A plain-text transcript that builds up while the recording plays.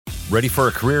Ready for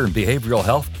a career in behavioral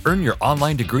health? Earn your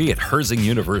online degree at Herzing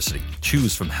University.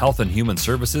 Choose from health and human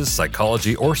services,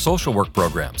 psychology, or social work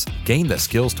programs. Gain the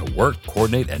skills to work,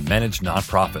 coordinate, and manage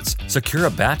nonprofits. Secure a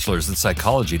bachelor's in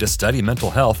psychology to study mental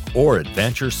health, or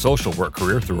advance your social work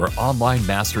career through our online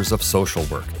Masters of Social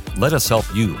Work. Let us help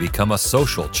you become a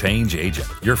social change agent.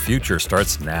 Your future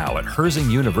starts now at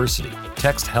Herzing University.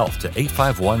 Text HEALTH to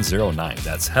 85109.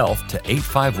 That's HEALTH to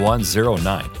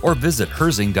 85109. Or visit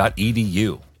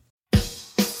herzing.edu.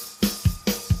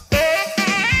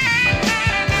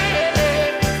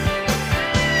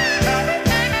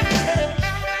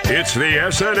 It's the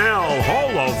SNL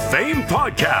Hall of Fame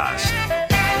podcast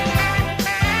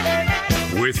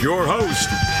with your host,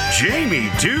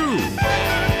 Jamie Dew,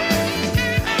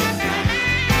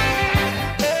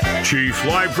 Chief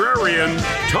Librarian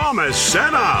Thomas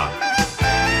Senna,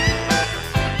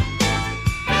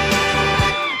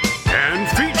 and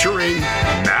featuring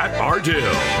Matt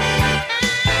Ardill.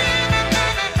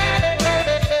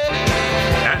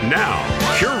 And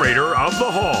now, curator of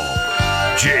the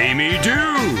hall, Jamie Dew.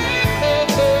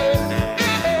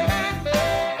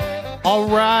 All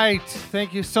right.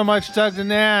 Thank you so much, Doug and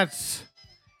Nats.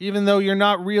 Even though you're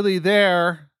not really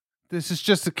there, this is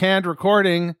just a canned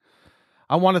recording.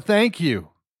 I want to thank you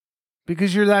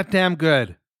because you're that damn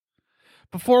good.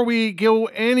 Before we go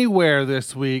anywhere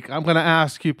this week, I'm going to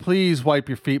ask you, please wipe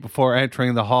your feet before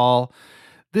entering the hall.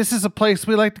 This is a place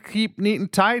we like to keep neat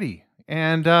and tidy,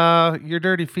 and your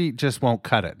dirty feet just won't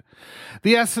cut it.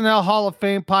 The SNL Hall of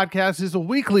Fame podcast is a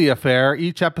weekly affair.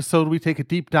 Each episode, we take a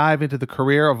deep dive into the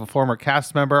career of a former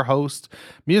cast member, host,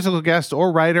 musical guest,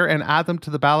 or writer and add them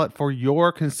to the ballot for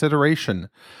your consideration.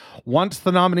 Once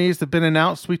the nominees have been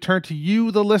announced, we turn to you,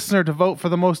 the listener, to vote for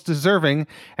the most deserving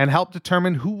and help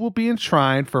determine who will be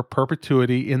enshrined for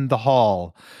perpetuity in the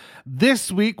hall.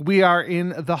 This week, we are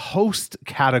in the host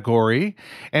category,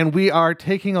 and we are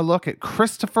taking a look at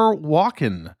Christopher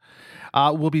Walken.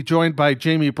 We'll be joined by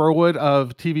Jamie Burwood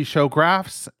of TV show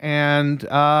Graphs, and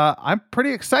I'm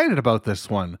pretty excited about this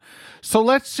one. So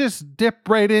let's just dip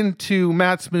right into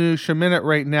Matt's Minutia Minute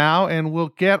right now, and we'll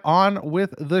get on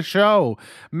with the show.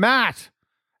 Matt,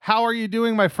 how are you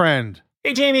doing, my friend?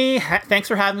 Hey, Jamie. Thanks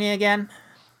for having me again.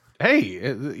 Hey,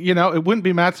 it wouldn't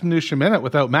be Matt's Minutia Minute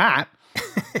without Matt.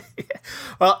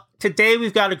 Well, today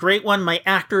we've got a great one. My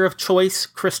actor of choice,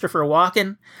 Christopher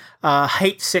Walken,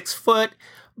 height 6 foot.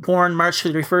 Born March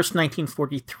 31st,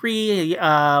 1943,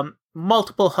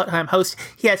 multiple time host.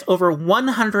 He has over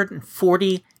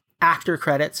 140 actor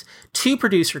credits, 2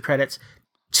 producer credits,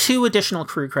 2 additional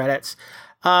crew credits.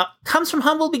 Comes from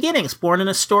humble beginnings. Born in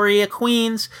Astoria,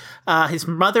 Queens. His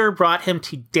mother brought him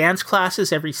to dance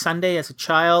classes every Sunday as a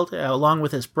child, along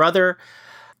with his brother.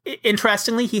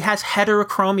 Interestingly, he has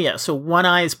heterochromia, so one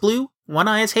eye is blue, one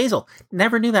eye is hazel.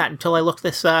 Never knew that until I looked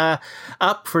this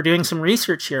up for doing some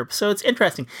research here. So it's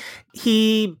interesting.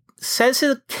 He says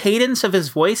the cadence of his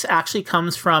voice actually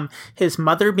comes from his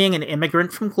mother being an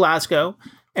immigrant from Glasgow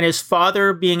and his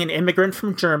father being an immigrant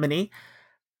from Germany.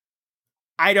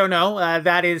 I don't know.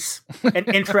 That is an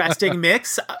interesting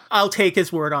mix. I'll take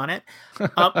his word on it.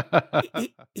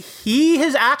 He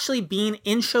has actually been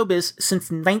in showbiz since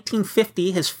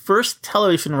 1950. His first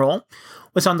television role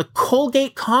was on the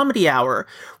Colgate Comedy Hour,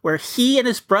 where he and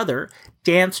his brother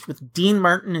danced with Dean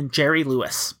Martin and Jerry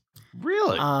Lewis.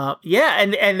 Really? Yeah,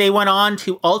 and they went on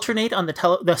to alternate on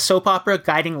the soap opera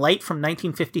Guiding Light from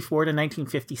 1954 to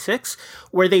 1956,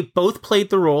 where they both played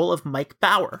the role of Mike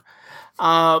Bauer.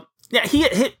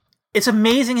 Yeah, it's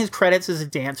amazing his credits as a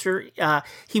dancer.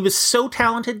 He was so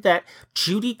talented that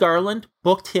Judy Garland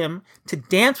booked him to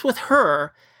dance with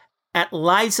her at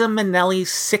Liza Minnelli's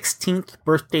 16th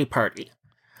birthday party.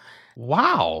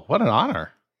 Wow, what an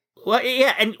honor. Well,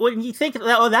 yeah, and when you think,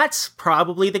 that's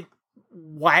probably the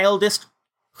wildest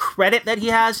credit that he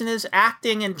has in his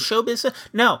acting and showbiz.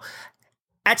 No,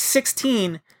 at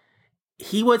 16,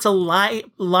 he was a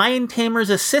lion tamer's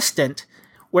assistant,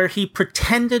 where he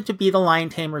pretended to be the lion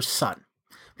tamer's son,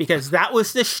 because that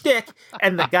was the shtick,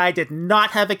 and the guy did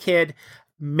not have a kid.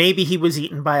 Maybe he was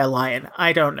eaten by a lion.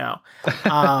 I don't know.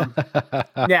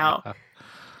 Now,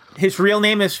 his real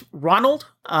name is Ronald.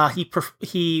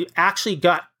 He actually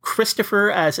got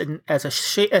Christopher as a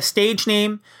stage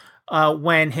name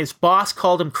when his boss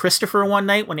called him Christopher one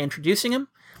night when introducing him,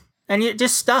 and it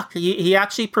just stuck. He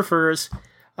actually prefers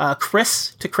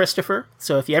Chris to Christopher.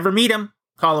 So if you ever meet him,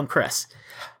 call him Chris.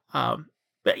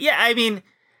 But yeah, I mean,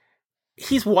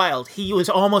 he's wild. He was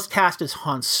almost cast as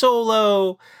Han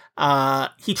Solo.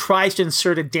 He tries to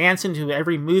insert a dance into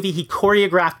every movie. He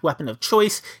choreographed Weapon of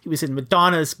Choice. He was in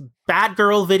Madonna's Bad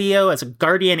Girl video as a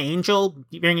guardian angel,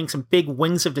 bringing some big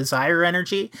Wings of Desire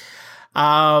energy.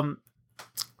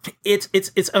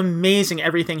 It's amazing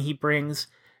everything he brings.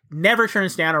 Never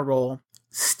turns down a role.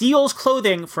 Steals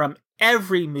clothing from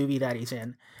every movie that he's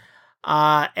in.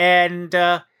 Yeah,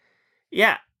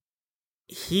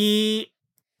 he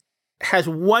has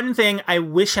one thing I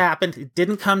wish happened. It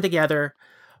didn't come together.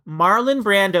 Marlon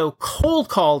Brando cold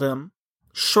called him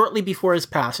shortly before his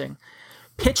passing,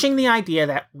 pitching the idea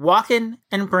that Walken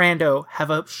and Brando have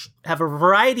a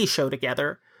variety show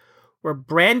together where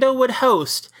Brando would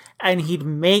host and he'd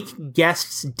make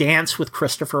guests dance with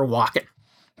Christopher Walken.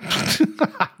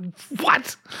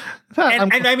 What?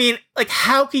 And I mean, like,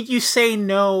 how could you say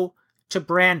no to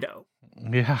Brando?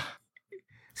 Yeah.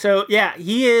 So, yeah,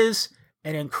 he is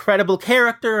an incredible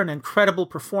character, an incredible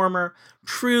performer,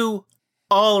 true,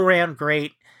 all-around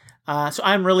great. So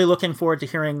I'm really looking forward to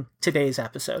hearing today's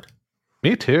episode.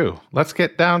 Me too. Let's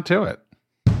get down to it.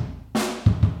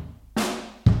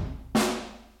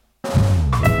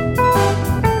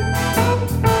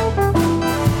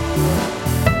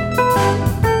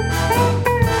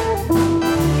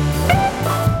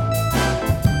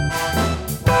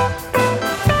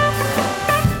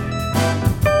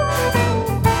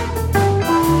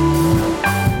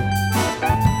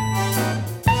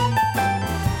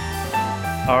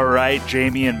 All right,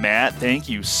 Jamie and Matt, thank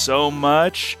you so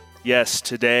much. Yes,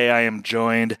 today I am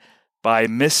joined by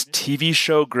Miss TV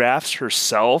Show Graphs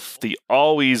herself, the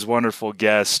always wonderful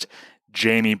guest,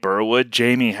 Jamie Burwood.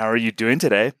 Jamie, how are you doing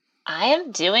today? I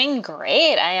am doing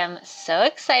great. I am so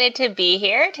excited to be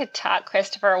here to talk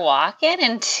Christopher Walken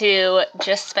and to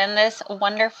just spend this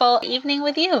wonderful evening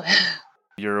with you.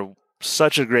 You're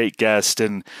such a great guest,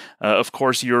 and of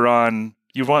course you were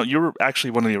actually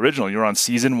one of the original. You were on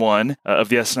season 1 of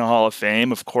the SNL Hall of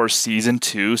Fame, of course, season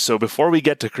 2. So before we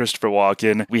get to Christopher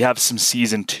Walken, we have some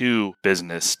season 2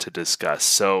 business to discuss.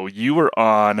 So you were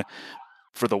on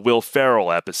for the Will Ferrell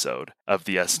episode of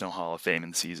the SNL Hall of Fame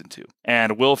in season 2.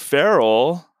 And Will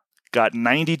Ferrell got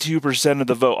 92% of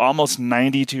the vote, almost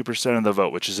 92% of the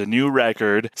vote, which is a new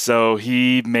record. So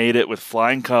he made it with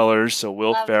flying colors. So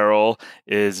Will Ferrell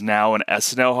is now an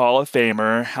SNL Hall of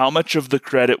Famer. How much of the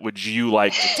credit would you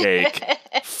like to take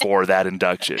for that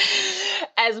induction?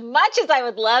 As much as I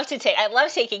would love to take, I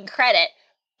love taking credit,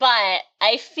 but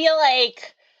I feel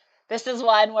like this is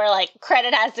one where, like,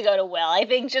 credit has to go to Will. I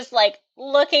think just, like,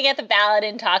 looking at the ballot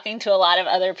and talking to a lot of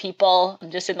other people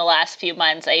just in the last few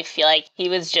months, I feel like he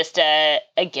was just a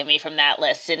gimme from that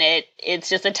list. And it's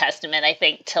just a testament, I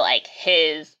think, to, like,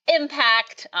 his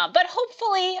impact. But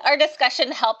hopefully our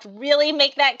discussion helped really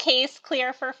make that case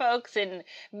clear for folks and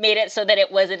made it so that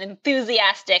it was an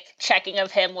enthusiastic checking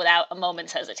of him without a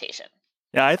moment's hesitation.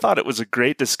 Yeah, I thought it was a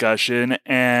great discussion,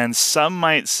 and some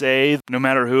might say no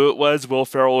matter who it was, Will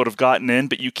Ferrell would have gotten in,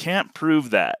 but you can't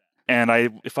prove that. And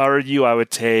if I were you, I would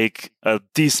take a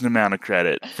decent amount of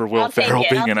credit for Will Ferrell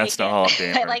being an SNL Hall of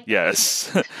Famer.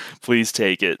 Yes, please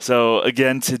take it. So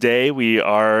again, today we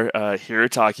are here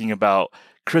talking about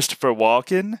Christopher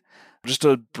Walken. Just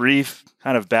a brief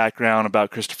kind of background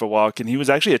about Christopher Walken. He was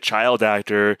actually a child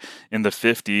actor in the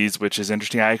 50s, which is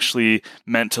interesting. I actually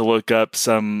meant to look up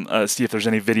see if there's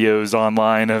any videos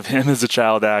online of him as a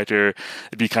child actor.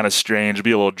 It'd be kind of strange. It'd be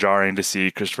a little jarring to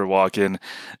see Christopher Walken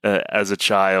as a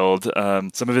child.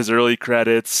 Some of his early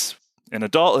credits in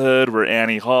adulthood were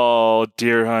Annie Hall,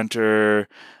 Deer Hunter,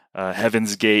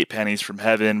 Heaven's Gate, Pennies from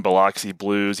Heaven, Biloxi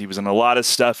Blues. He was in a lot of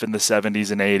stuff in the 70s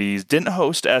and 80s. Didn't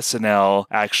host SNL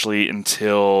actually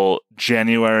until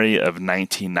January of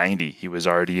 1990. He was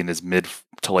already in his mid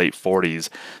to late 40s.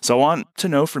 So I want to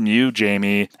know from you,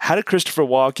 Jamie, how did Christopher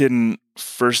Walken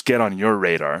first get on your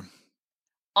radar?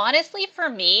 Honestly, for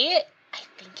me, I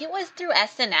think it was through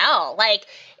SNL. Like,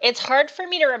 it's hard for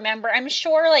me to remember. I'm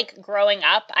sure, like, growing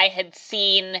up, I had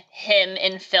seen him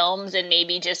in films and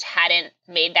maybe just hadn't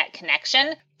made that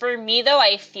connection. For me, though,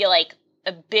 I feel like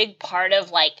a big part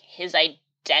of, like, his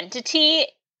identity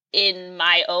in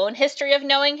my own history of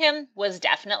knowing him was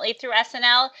definitely through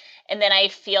SNL. And then I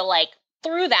feel like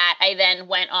through that, I then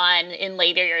went on in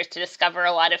later years to discover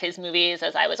a lot of his movies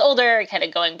as I was older, kind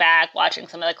of going back, watching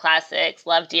some of the classics,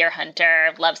 love Deer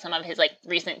Hunter, love some of his like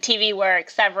recent TV work,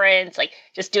 Severance, like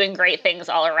just doing great things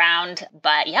all around.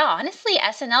 But yeah, honestly,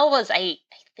 SNL was, I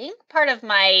think, part of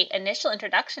my initial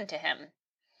introduction to him.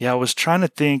 Yeah, I was trying to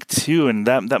think too, and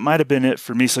that might have been it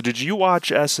for me. So did you watch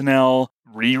SNL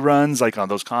reruns, like on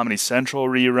those Comedy Central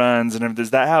reruns? And is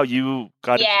that how you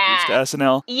got introduced to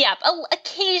SNL? Yep.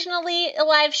 Occasionally a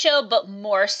live show, but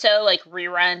more so like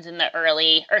reruns in the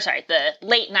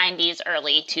late 90s,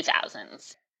 early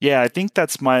 2000s. Yeah, I think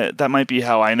that might be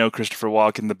how I know Christopher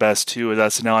Walken the best too, is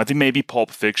SNL. I think maybe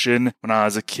Pulp Fiction when I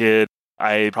was a kid.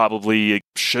 I probably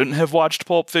shouldn't have watched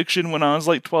Pulp Fiction when I was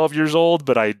like 12 years old,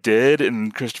 but I did,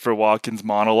 and Christopher Walken's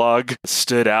monologue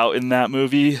stood out in that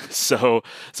movie. So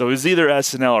it was either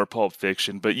SNL or Pulp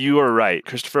Fiction, but you are right.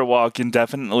 Christopher Walken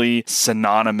definitely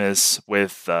synonymous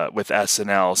with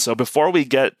SNL. So before we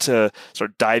get to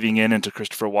start diving into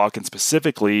Christopher Walken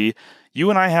specifically, you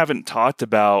and I haven't talked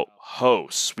about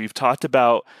hosts. We've talked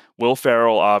about Will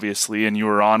Ferrell, obviously, and you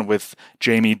were on with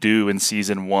Jamie Dew in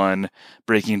season 1,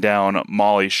 breaking down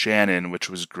Molly Shannon, which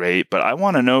was great. But I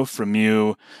want to know from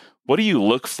you, what do you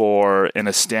look for in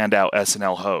a standout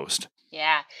SNL host?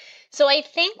 Yeah. So I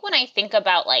think when I think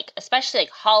about especially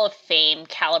Hall of Fame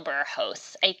caliber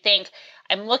hosts, I think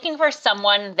I'm looking for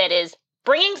someone that is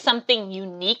bringing something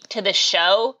unique to the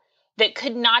show that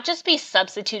could not just be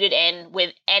substituted in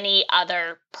with any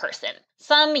other person.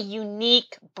 Some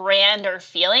unique brand or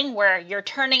feeling where you're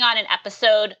turning on an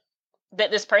episode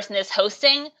that this person is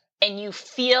hosting and you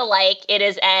feel like it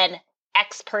is an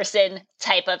X person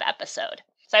type of episode.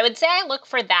 So I would say I look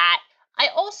for that.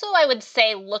 I would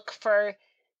say look for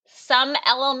some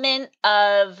element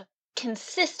of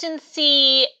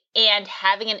consistency and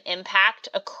having an impact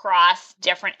across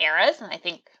different eras. And I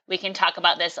think we can talk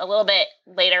about this a little bit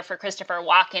later for Christopher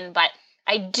Walken, but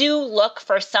I do look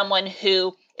for someone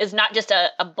who is not just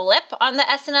a blip on the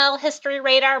SNL history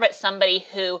radar, but somebody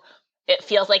who it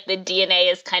feels like the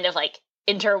DNA is kind of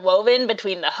interwoven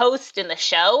between the host and the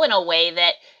show in a way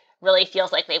that really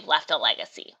feels like they've left a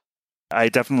legacy. I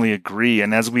definitely agree.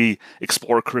 And as we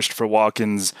explore Christopher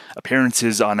Walken's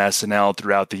appearances on SNL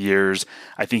throughout the years,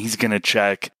 I think he's going to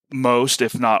check most,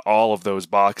 if not all, of those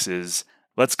boxes.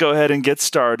 Let's go ahead and get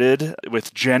started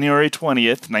with January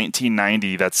 20th,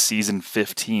 1990. That's season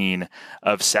 15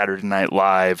 of Saturday Night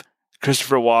Live.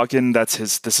 Christopher Walken, this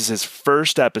is his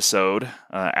first episode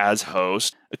as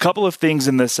host. A couple of things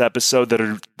in this episode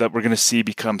that we're going to see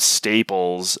become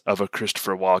staples of a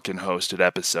Christopher Walken hosted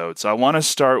episode. So I want to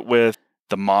start with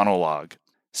the monologue.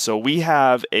 So we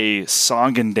have a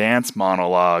song and dance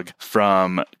monologue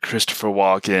from Christopher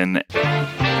Walken.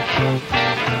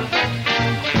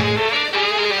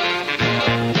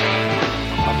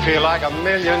 I feel like $1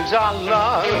 million.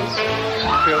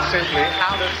 I feel simply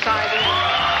out of sight.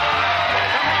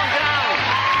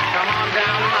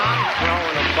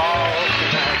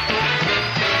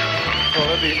 Full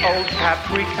of the old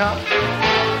paprika,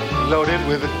 loaded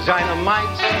with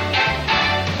dynamite.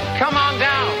 Come on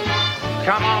down,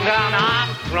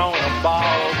 I'm throwing a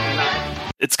ball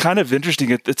tonight. It's kind of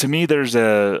interesting. To me, there's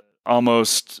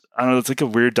it's like a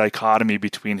weird dichotomy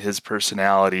between his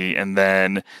personality and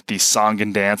then the song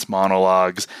and dance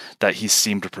monologues that he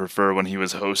seemed to prefer when he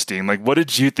was hosting. What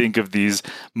did you think of these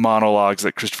monologues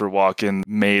that Christopher Walken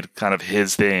made kind of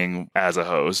his thing as a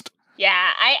host?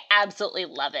 Yeah, I absolutely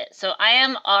love it. So I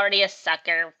am already a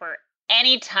sucker for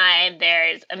any time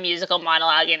there's a musical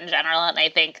monologue in general, and I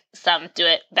think some do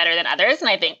it better than others, and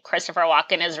I think Christopher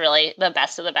Walken is really the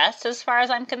best of the best as far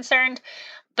as I'm concerned.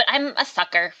 But I'm a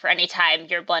sucker for any time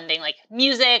you're blending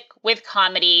music with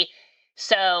comedy.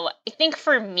 So I think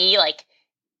for me,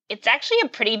 it's actually a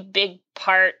pretty big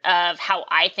part of how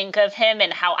I think of him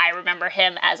and how I remember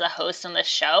him as a host on the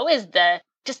show is the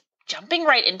just jumping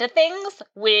right into things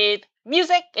with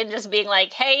music and just being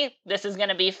like, hey, this is going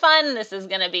to be fun. This is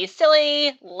going to be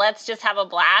silly. Let's just have a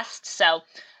blast. So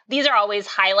these are always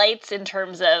highlights in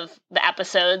terms of the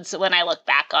episodes when I look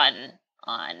back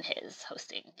on his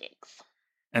hosting gigs.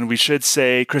 And we should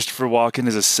say Christopher Walken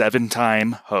is a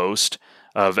 7-time host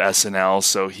of SNL,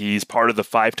 so he's part of the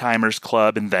 5-timers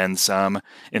club and then some.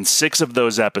 In 6 of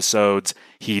those episodes,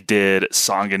 he did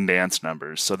song and dance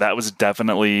numbers. So that was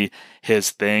definitely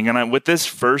his thing. And with this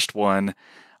first one,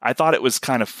 I thought it was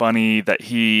kind of funny that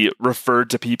he referred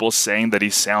to people saying that he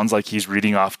sounds like he's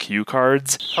reading off cue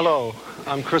cards. Hello,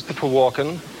 I'm Christopher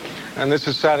Walken, and this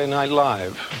is Saturday Night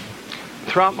Live.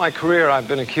 Throughout my career, I've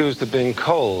been accused of being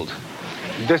cold,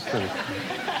 distant,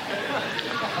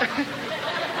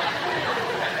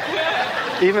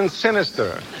 even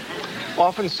sinister,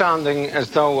 often sounding as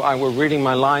though I were reading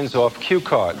my lines off cue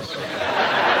cards.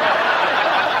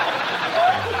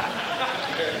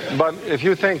 But if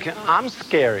you think I'm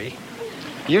scary,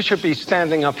 you should be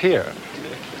standing up here.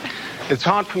 It's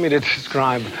hard for me to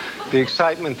describe the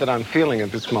excitement that I'm feeling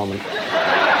at this moment.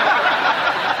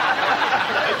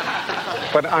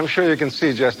 But I'm sure you can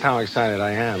see just how excited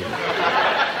I am.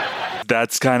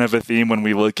 That's kind of a theme when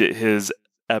we look at his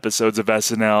episodes of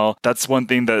SNL. That's one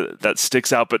thing that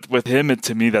sticks out, but with him,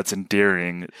 to me, that's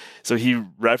endearing. So he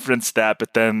referenced that,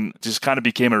 but then just kind of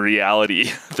became a reality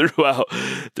throughout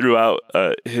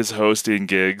his hosting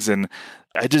gigs. And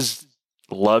I just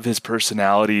love his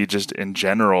personality just in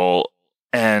general.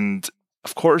 And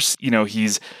Of course,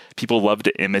 people love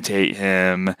to imitate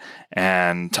him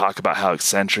and talk about how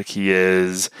eccentric he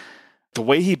is. The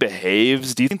way he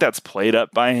behaves, do you think that's played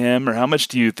up by him, or how much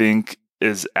do you think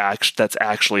that's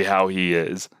actually how he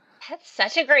is? That's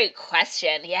such a great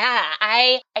question. Yeah,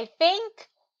 I think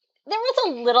there's a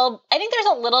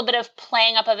little bit of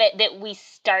playing up of it that we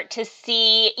start to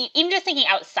see, even just thinking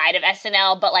outside of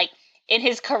SNL, but like in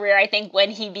his career, I think when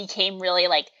he became really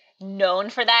like known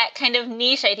for that kind of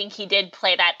niche, I think he did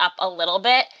play that up a little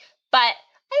bit. But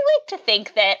I like to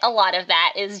think that a lot of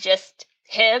that is just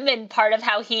him and part of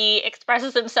how he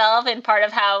expresses himself and part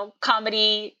of how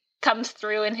comedy comes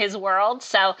through in his world.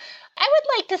 So I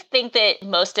would like to think that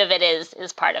most of it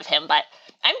is part of him, but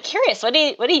I'm curious. What do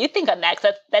you think on that?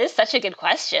 'Cause that is such a good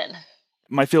question.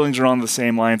 My feelings are on the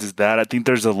same lines as that. I think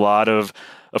there's a lot of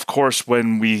course,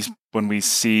 when we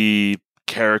see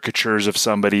caricatures of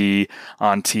somebody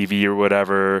on TV or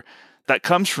whatever, that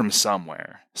comes from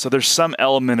somewhere. So there's some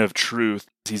element of truth.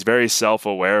 He's very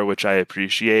self-aware, which I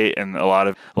appreciate, and a lot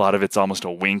of it's almost a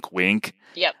wink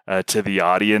to the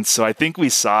audience. So I think we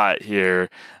saw it here,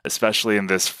 especially in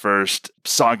this first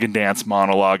song and dance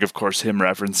monologue. Of course, him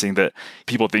referencing that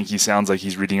people think he sounds like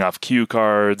he's reading off cue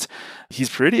cards. He's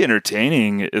pretty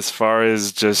entertaining as far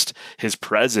as just his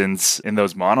presence in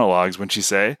those monologues, wouldn't you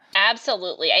say?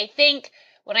 Absolutely. I think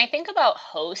when I think about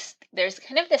hosts, there's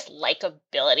kind of this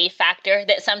likability factor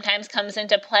that sometimes comes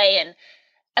into play. And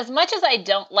as much as I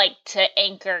don't like to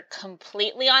anchor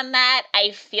completely on that,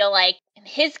 I feel like in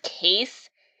his case,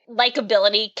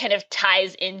 likability kind of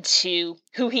ties into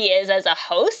who he is as a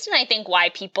host. And I think why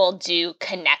people do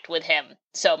connect with him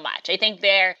so much. I think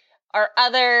there are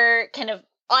other kind of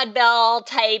oddball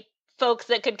type folks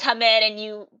that could come in and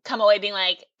you come away being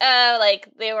like, oh, like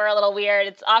they were a little weird.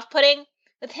 It's off-putting.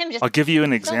 With him, just I'll give you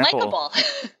an example.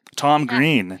 Tom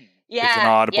Green is an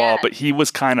oddball, but he was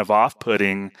kind of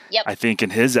off-putting. Yep. I think in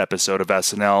his episode of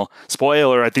SNL.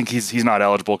 Spoiler: I think he's not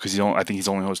eligible because I think he's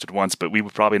only hosted once. But we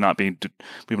would probably not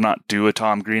do a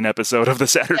Tom Green episode of the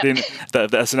the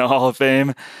SNL Hall of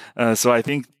Fame. So I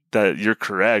think that you're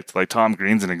correct. Like Tom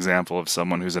Green's an example of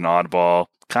someone who's an oddball,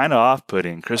 kind of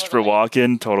off-putting. Christopher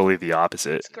Walken, totally the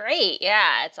opposite. It's great.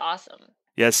 Yeah, it's awesome.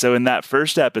 Yeah. So in that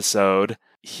first episode,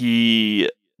 he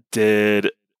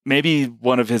did maybe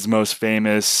one of his most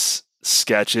famous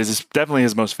sketches. It's definitely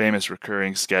his most famous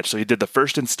recurring sketch. So he did the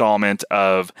first installment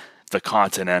of The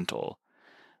Continental,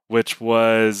 which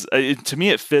was, to me,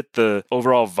 it fit the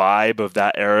overall vibe of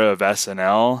that era of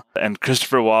SNL. And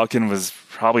Christopher Walken was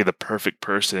probably the perfect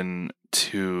person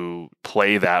to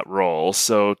play that role.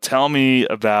 So tell me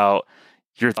about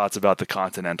your thoughts about the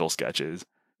Continental sketches.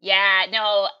 Yeah,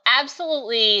 no,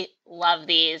 absolutely love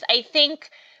these. I think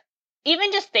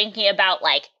even just thinking about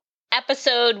like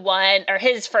episode 1 or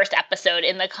his first episode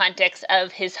in the context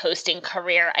of his hosting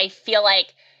career, I feel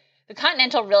like the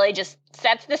Continental really just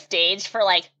sets the stage for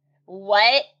like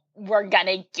what we're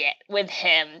gonna get with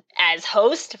him as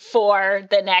host for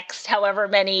the next however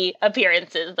many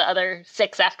appearances, the other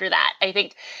 6 after that. I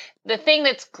think the thing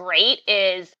that's great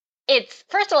is it's,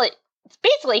 first of all, it's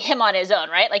basically him on his own,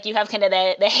 right? Like you have kind of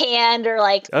the hand or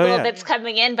like little bits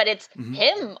coming in, but it's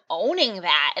him owning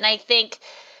that. And I think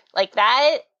like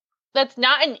that's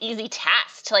not an easy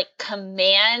task to like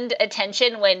command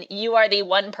attention when you are the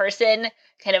one person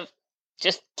kind of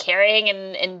just carrying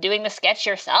and doing the sketch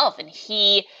yourself. And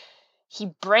he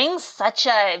brings such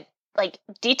a like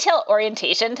detail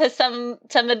orientation to some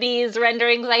of these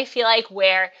renderings, I feel like,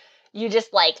 where you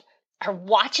just like are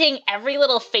watching every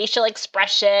little facial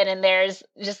expression, and there's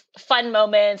just fun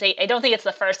moments. I don't think it's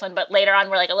the first one, but later on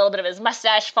where like a little bit of his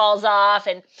mustache falls off,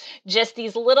 and just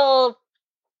these little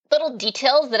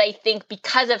details that I think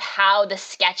because of how the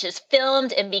sketch is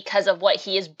filmed and because of what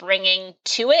he is bringing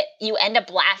to it, you end up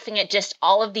laughing at just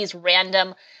all of these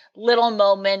random little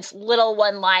moments, little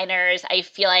one-liners. I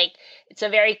feel like it's a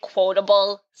very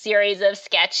quotable series of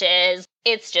sketches.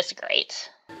 It's just great.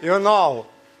 You know,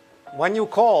 when you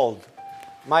called,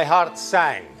 my heart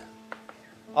sang.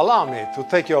 Allow me to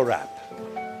take your rap.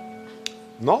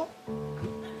 No?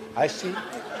 I see.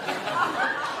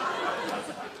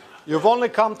 You've only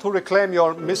come to reclaim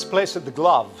your misplaced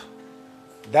glove.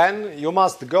 Then you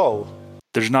must go.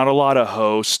 There's not a lot of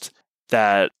hosts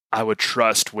that I would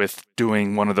trust with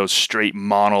doing one of those straight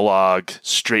monologue,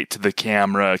 straight to the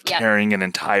camera, carrying an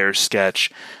entire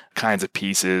sketch kinds of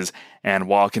pieces. And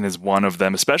Walken is one of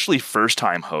them, especially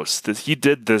first-time hosts. He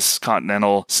did this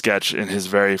Continental sketch in his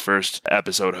very first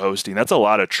episode hosting. That's a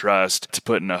lot of trust to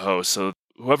put in a host. So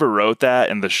whoever wrote that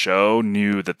and the show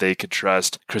knew that they could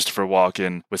trust Christopher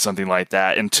Walken with something like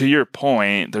that. And to your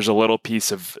point, there's a little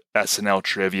piece of SNL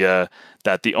trivia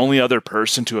that the only other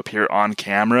person to appear on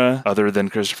camera other than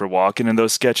Christopher Walken in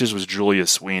those sketches was Julia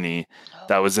Sweeney.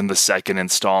 That was in the second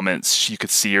installment. You could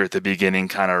see her at the beginning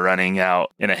kind of running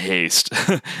out in a haste.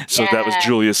 So that was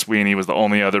Julia Sweeney was the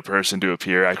only other person to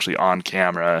appear actually on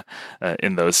camera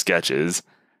in those sketches.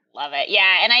 Love it.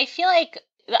 Yeah. And I feel like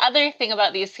the other thing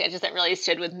about these sketches that really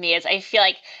stood with me is I feel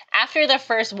like after the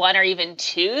first one or even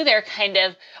two, there kind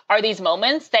of are these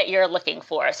moments that you're looking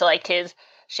for. So like his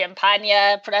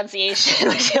champagne pronunciation,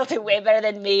 which he'll do way better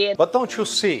than me. But don't you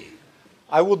see,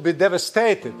 I would be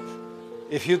devastated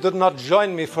if you did not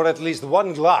join me for at least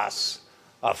one glass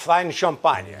of fine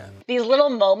champagne. These little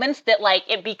moments that like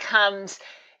it becomes,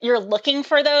 you're looking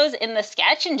for those in the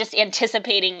sketch and just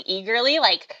anticipating eagerly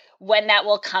like when that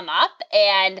will come up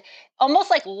and almost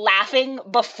like laughing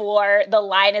before the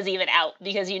line is even out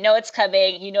because you know it's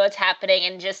coming, you know it's happening,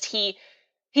 and just he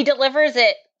delivers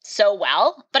it so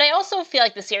well. But I also feel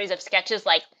like the series of sketches,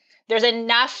 like there's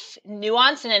enough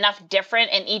nuance and enough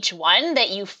different in each one that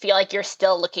you feel like you're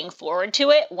still looking forward to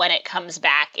it when it comes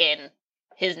back in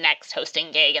his next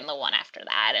hosting gig and the one after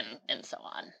that and so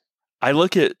on. I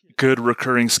look at good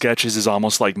recurring sketches as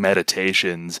almost like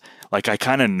meditations. Like I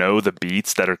kind of know the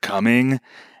beats that are coming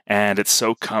and it's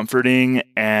so comforting,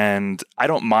 and I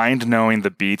don't mind knowing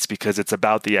the beats because it's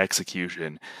about the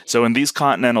execution. So in these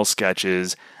Continental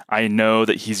sketches, I know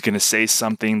that he's going to say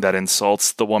something that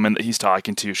insults the woman that he's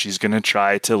talking to. She's going to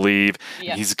try to leave.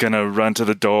 Yeah. He's going to run to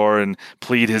the door and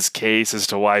plead his case as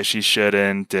to why she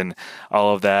shouldn't and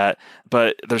all of that.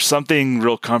 But there's something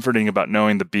real comforting about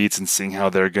knowing the beats and seeing how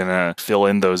they're going to fill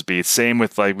in those beats. Same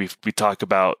with like we talk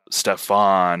about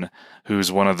Stefan, who's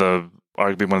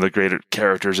arguably one of the greater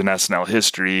characters in SNL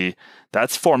history.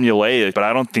 That's formulaic, but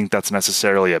I don't think that's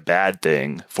necessarily a bad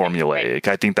thing, formulaic. Right.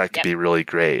 I think that could be really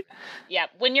great. Yeah,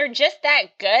 when you're just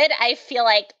that good, I feel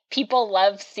like people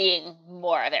love seeing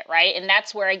more of it, right? And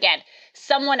that's where, again,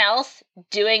 someone else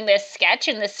doing this sketch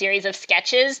in this series of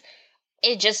sketches,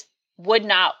 it just would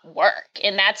not work.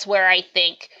 And that's where I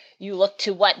think you look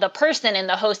to what the person and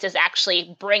the host is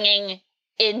actually bringing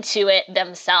into it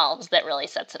themselves that really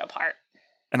sets it apart.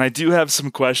 And I do have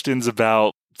some questions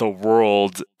about the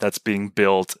world that's being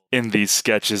built in these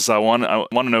sketches. I want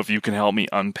to know if you can help me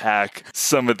unpack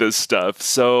some of this stuff.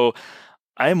 So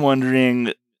I'm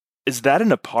wondering, is that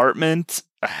an apartment,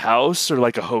 a house, or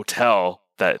like a hotel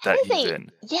that he's in?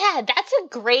 Yeah, that's a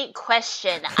great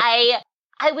question. I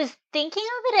was thinking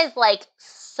of it as like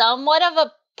somewhat of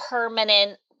a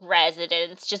permanent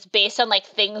residence, just based on like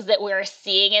things that we're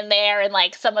seeing in there and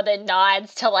like some of the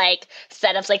nods to like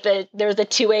setups, like there's a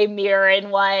two-way mirror in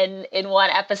one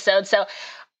episode. So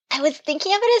I was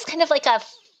thinking of it as kind of like a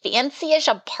fancy-ish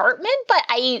apartment,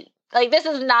 but this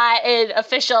is not an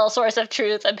official source of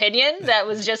truth opinion. That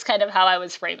was just kind of how I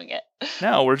was framing it.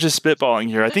 No, we're just spitballing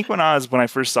here. I think when I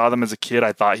first saw them as a kid,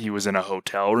 I thought he was in a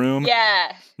hotel room.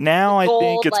 Yeah. Now I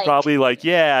think it's probably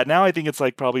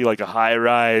probably like a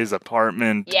high-rise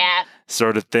apartment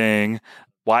sort of thing.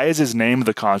 Why is his name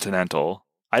the Continental?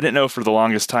 I didn't know for the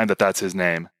longest time that that's his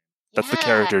name. That's the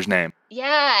character's name.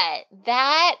 Yeah,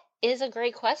 that is a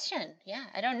great question. Yeah,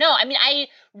 I don't know. I mean, I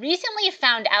recently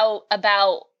found out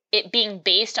about it being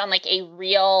based on like a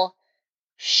real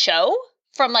show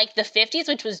from like the 50s,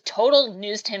 which was total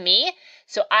news to me.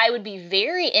 So I would be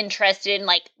very interested in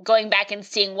like going back and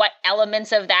seeing what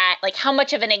elements of that, like how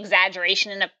much of an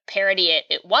exaggeration and a parody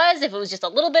it was, if it was just a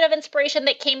little bit of inspiration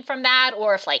that came from that,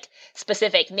 or if like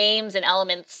specific names and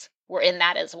elements were in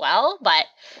that as well. But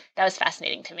that was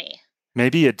fascinating to me.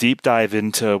 Maybe a deep dive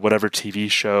into whatever TV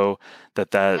show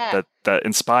that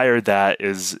inspired that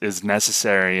is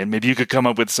necessary, and maybe you could come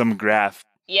up with some graph.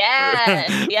 Yeah,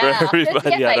 for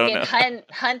everybody. I don't know.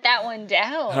 Hunt that one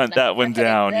down. Hunt that one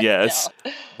down. Yes.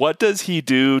 What does he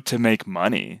do to make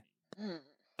money?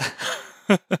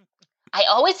 I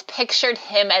always pictured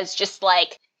him as just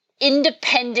like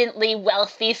independently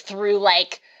wealthy through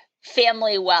like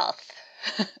family wealth.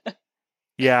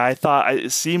 Yeah, I thought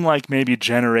it seemed like maybe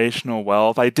generational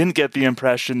wealth. I didn't get the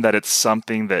impression that it's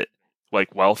something that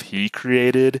like wealth he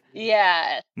created.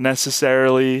 Yeah.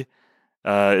 Necessarily.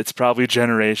 It's probably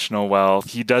generational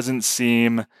wealth. He doesn't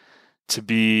seem to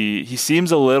be, he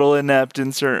seems a little inept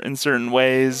in certain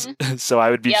ways. Mm-hmm. So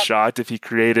I would be shocked if he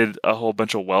created a whole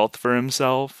bunch of wealth for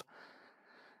himself.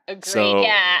 Agreed. So,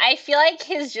 yeah, I feel like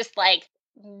his just like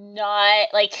not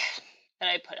like, how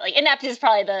do I put it? Like inept is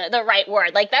probably the right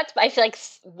word. Like that's, I feel like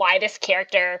why this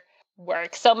character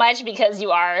works so much, because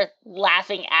you are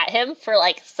laughing at him for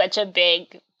like such a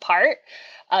big part.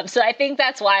 So I think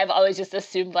that's why I've always just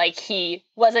assumed like he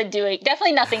wasn't doing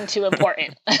definitely nothing too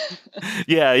important.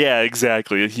 Yeah,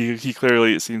 exactly. He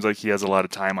clearly, it seems like he has a lot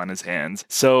of time on his hands.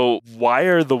 So why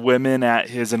are the women at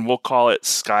his, and we'll call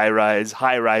it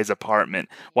high-rise apartment,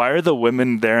 why are the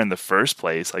women there in the first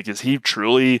place? Like, is he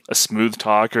truly a smooth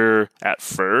talker at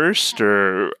first,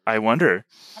 or I wonder?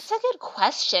 That's a good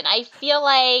question. I feel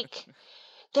like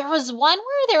there was one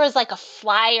where there was like a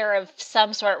flyer of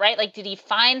some sort, right? Like, did he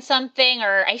find something?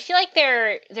 Or I feel like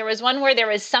there was one where there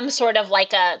was some sort of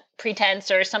like a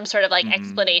pretense or some sort of like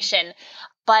explanation.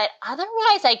 But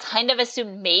otherwise, I kind of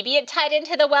assumed maybe it tied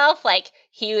into the wealth. Like,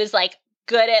 he was like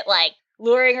good at like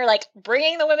luring or like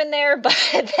bringing the women there, but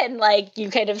then like you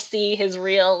kind of see his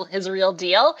real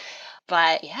deal.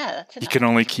 But yeah, he can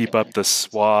only keep up the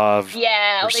suave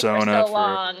persona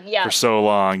for so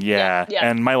long. Yeah.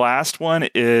 And my last one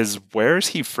is, where is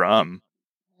he from?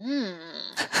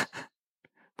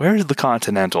 Where is the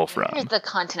Continental from? Where's the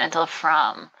Continental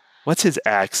from? What's his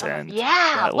accent?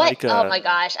 Yeah. What? Oh my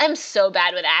gosh, I'm so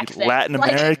bad with accents. Latin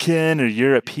American or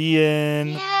European?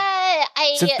 Yeah.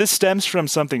 Since this stems from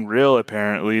something real,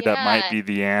 apparently, that might be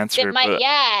the answer.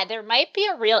 There might be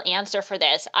a real answer for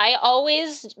this. I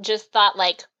always just thought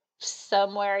like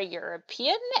somewhere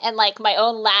European, and like my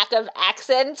own lack of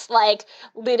accents like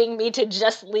leading me to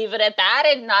just leave it at that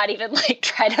and not even like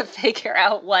try to figure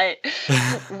out what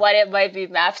it might be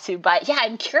mapped to. But yeah,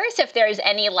 I'm curious if there's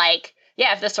any like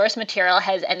if the source material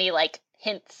has any like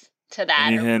hints to that.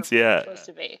 Any hints? Yeah. Supposed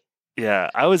to be. Yeah,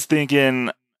 I was thinking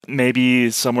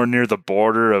maybe somewhere near the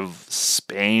border of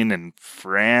Spain and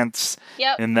France.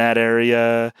 In that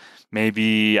area.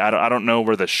 Maybe I don't know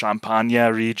where the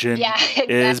Champagne region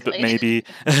is,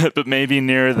 but maybe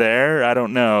near there. I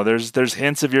don't know. There's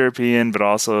hints of European, but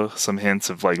also some hints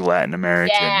of like Latin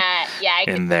American. I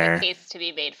could see a case to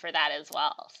be made for that as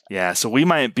well. So. Yeah, so we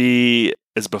might be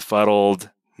as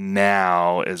befuddled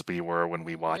now as we were when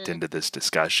we walked into this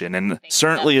discussion, and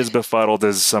certainly as befuddled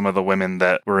as some of the women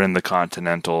that were in the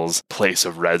Continental's place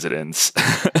of residence,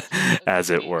 as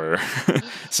it were.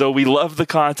 So we love the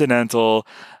Continental,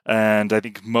 and I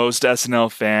think most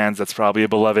SNL fans, that's probably a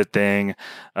beloved thing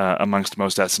amongst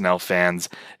most SNL fans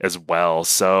as well.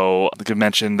 So like I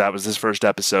mentioned, that was his first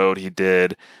episode. He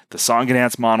did the Song and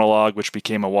Dance monologue, which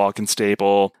became a Walken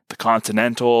staple, the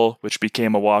Continental, which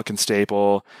became a Walken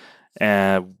staple.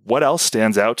 And what else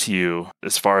stands out to you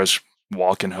as far as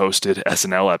Walken hosted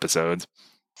SNL episodes?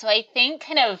 So I think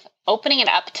kind of opening it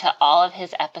up to all of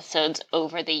his episodes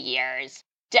over the years,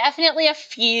 definitely a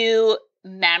few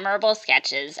memorable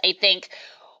sketches. I think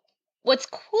what's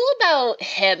cool about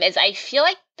him is I feel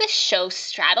like the show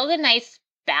straddled a nice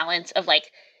balance of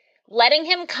like letting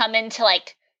him come into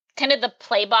like kind of the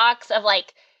play box of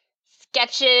like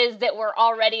sketches that were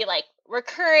already like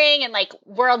recurring and like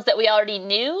worlds that we already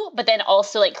knew, but then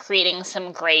also like creating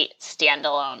some great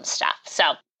standalone stuff.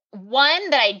 So one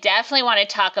that I definitely want to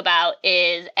talk about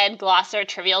is Ed Glosser,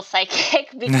 Trivial Psychic,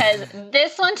 because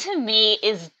this one to me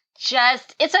is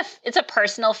just, it's a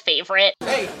personal favorite.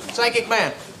 Hey, Psychic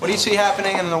Man, what do you see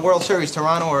happening in the World Series,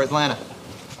 Toronto or Atlanta?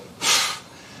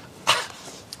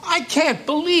 I can't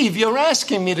believe you're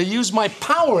asking me to use my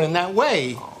power in that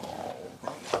way.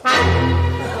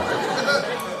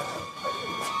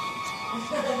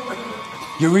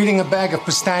 You're eating a bag of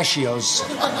pistachios.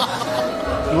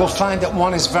 You will find that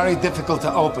one is very difficult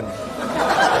to open.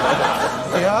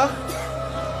 Yeah?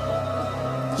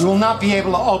 You will not be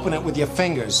able to open it with your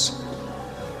fingers.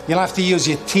 You'll have to use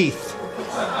your teeth.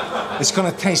 It's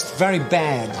going to taste very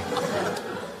bad.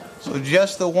 So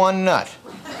just the one nut?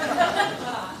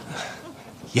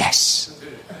 Yes.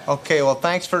 Okay, well,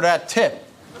 thanks for that tip.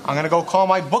 I'm going to go call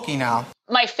my bookie now.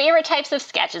 My favorite types of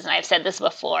sketches, and I've said this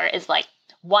before, is like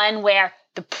one where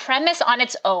the premise on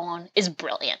its own is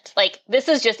brilliant. Like, this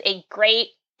is just a great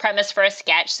premise for a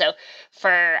sketch. So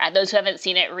for those who haven't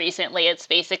seen it recently, it's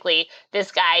basically this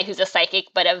guy who's a psychic,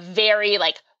 but a very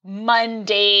like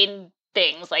mundane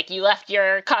things. Like you left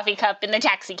your coffee cup in the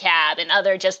taxi cab and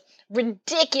other just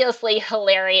ridiculously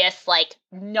hilarious, like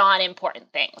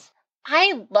non-important things.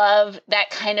 I love that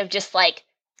kind of just like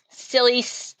silly,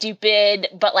 stupid,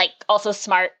 but like also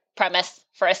smart premise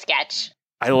for a sketch.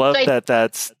 I love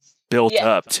that's built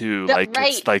up too.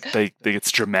 It's like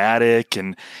it's dramatic,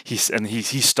 and he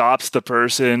stops the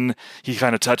person. He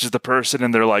kind of touches the person,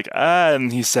 and they're like,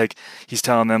 and he's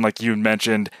telling them, like you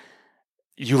mentioned,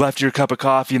 you left your cup of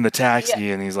coffee in the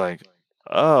taxi, and he's like,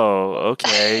 oh,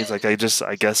 okay. He's like, I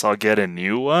guess I'll get a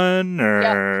new one,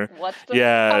 or what's the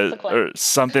consequence? Or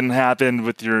something happened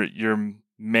with your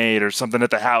maid or something at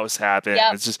the house happened.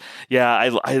 Yep. It's just, yeah,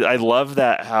 I love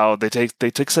that how they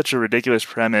took such a ridiculous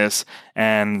premise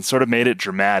and sort of made it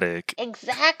dramatic.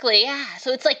 Exactly, yeah.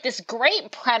 So it's like this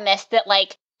great premise that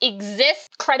like exists,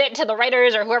 credit to the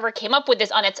writers or whoever came up with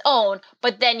this on its own,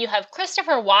 but then you have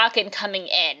Christopher Walken coming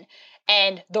in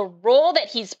and the role that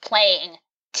he's playing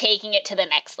taking it to the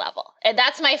next level. And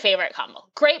that's my favorite combo.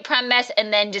 Great premise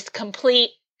and then just complete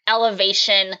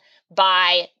elevation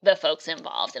by the folks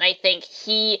involved. And I think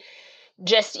he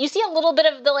just, you see a little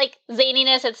bit of the like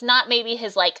zaniness. It's not maybe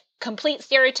his like complete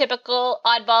stereotypical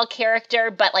oddball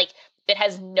character, but like it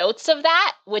has notes of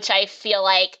that, which I feel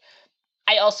like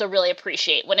I also really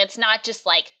appreciate when it's not just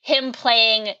like him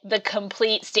playing the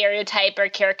complete stereotype or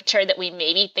caricature that we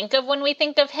maybe think of when we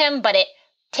think of him, but it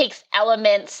takes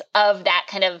elements of that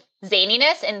kind of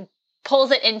zaniness and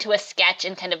pulls it into a sketch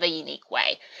in kind of a unique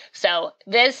way. So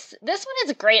this one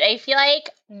is great. I feel like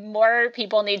more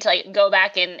people need to like go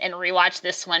back and rewatch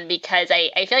this one because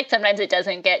I feel like sometimes it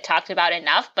doesn't get talked about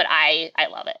enough, but I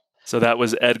love it. So that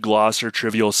was Ed Glosser,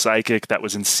 Trivial Psychic. That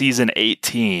was in season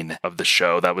 18 of the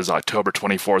show. That was October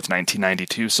 24th,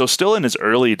 1992. So still in his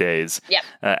early days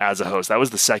as a host. That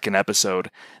was the second episode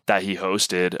that he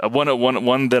hosted.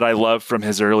 One that I love from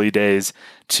his early days,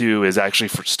 too, is actually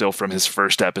still from his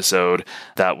first episode.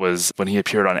 That was when he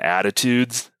appeared on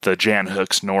Attitudes, the Jan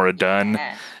Hooks, Nora Dunn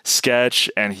sketch,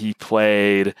 and he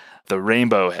played the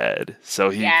Rainbow Head.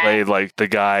 So he played like the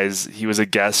guys, he was a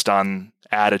guest on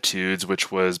Attitudes, which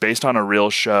was based on a real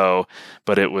show,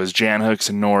 but it was Jan Hooks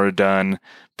and Nora Dunn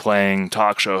playing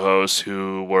talk show hosts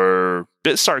who were a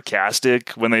bit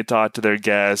sarcastic when they talked to their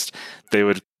guest. They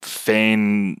would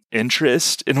feign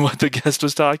interest in what the guest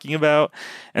was talking about.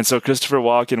 And so Christopher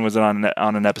Walken was on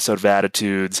an episode of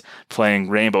Attitudes playing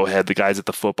Rainbow Head, the guys at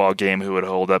the football game who would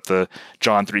hold up the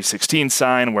John 3:16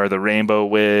 sign, wear the rainbow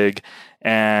wig.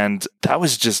 And that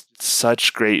was just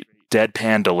such great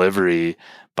deadpan delivery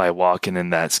by Walken in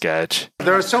that sketch.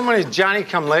 There are so many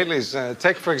Johnny-come-latelys.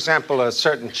 Take, for example, a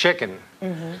certain chicken.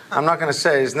 Mm-hmm. I'm not going to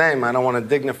say his name. I don't want to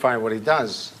dignify what he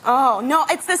does. Oh, no,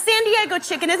 it's the San Diego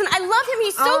chicken, isn't it? I love him.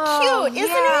 He's so cute,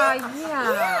 isn't he?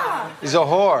 Yeah. He's a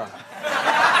whore.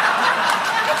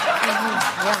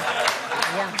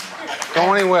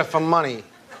 Go anywhere for money.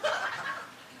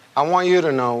 I want you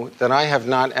to know that I have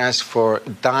not asked for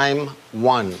dime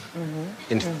one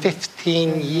in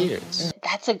 15 years.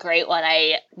 That's a great one.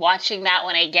 Watching that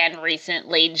one again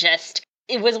recently,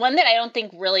 it was one that I don't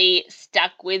think really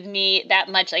stuck with me that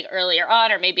much like earlier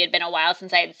on, or maybe it had been a while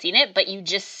since I had seen it, but you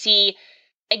just see,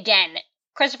 again,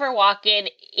 Christopher Walken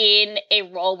in a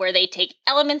role where they take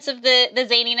elements of the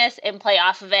zaniness and play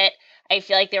off of it. I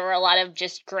feel like there were a lot of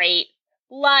just great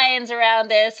lines around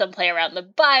this, some play around the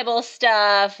Bible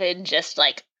stuff, and just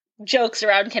like jokes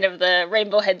around kind of the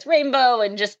Rainbow Head's rainbow,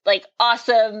 and just like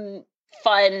awesome,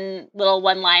 fun little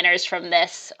one-liners from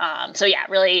this. So yeah,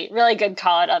 really, really good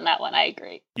call out on that one. I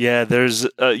agree. Yeah, there's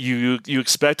you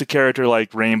expect a character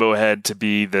like Rainbow Head to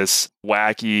be this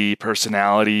wacky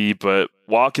personality, but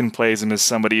Walken plays him as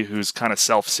somebody who's kind of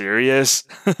self-serious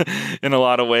in a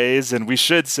lot of ways. And we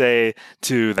should say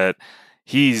too that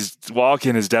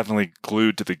Walken is definitely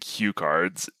glued to the cue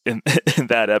cards in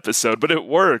that episode, but it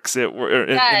works. In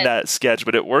that sketch,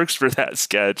 but it works for that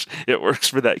sketch. It works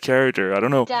for that character. I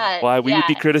don't know why we would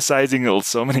be criticizing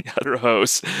so many other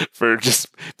hosts for just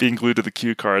being glued to the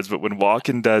cue cards, but when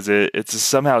Walken does it, it just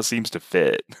somehow seems to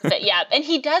fit. But yeah, and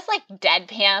he does like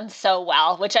deadpan so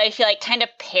well, which I feel like kind of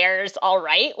pairs all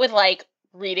right with like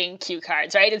reading cue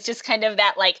cards, right? It's just kind of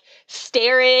that like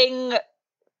staring,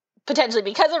 potentially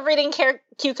because of reading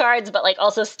cue cards, but like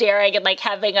also staring and like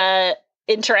having a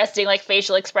interesting like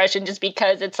facial expression just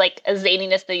because it's like a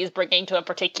zaniness that he's bringing to a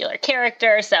particular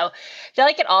character. So I feel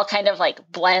like it all kind of like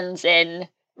blends in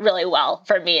really well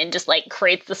for me and just like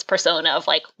creates this persona of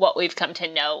like what we've come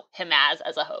to know him as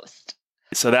a host.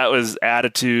 So that was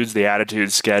Attitudes, the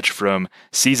Attitudes sketch from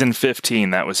season 15.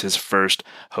 That was his first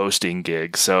hosting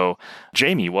gig. So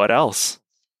Jamie, what else?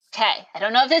 Okay, I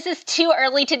don't know if this is too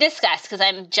early to discuss because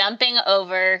I'm jumping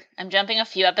a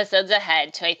few episodes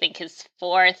ahead to I think his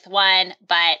fourth one,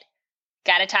 but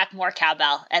gotta talk more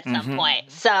cowbell at some point.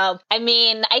 So, I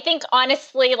mean, I think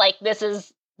honestly, like this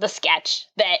is the sketch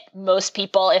that most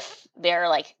people, if they're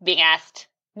like being asked,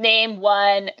 name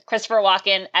one Christopher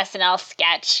Walken SNL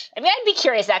sketch. I mean, I'd be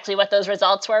curious actually what those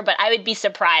results were, but I would be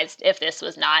surprised if this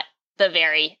was not the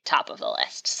very top of the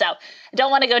list. So I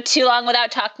don't want to go too long without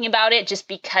talking about it just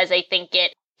because I think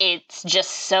it's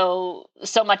just so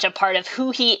much a part of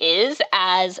who he is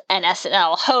as an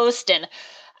SNL host. And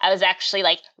I was actually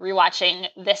like rewatching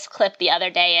this clip the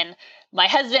other day and my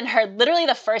husband heard literally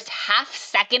the first half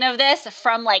second of this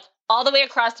from like all the way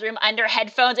across the room under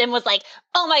headphones and was like,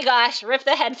 oh my gosh, ripped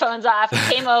the headphones off,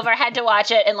 came over, had to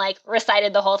watch it, and like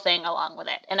recited the whole thing along with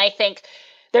it. And I think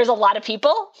there's a lot of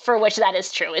people for which that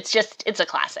is true. It's a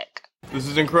classic. This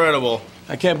is incredible.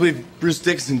 I can't believe Bruce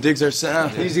Dickinson digs our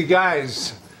sound. Easy,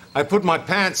 guys. I put my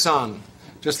pants on,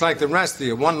 just like the rest of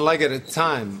you, one leg at a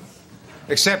time.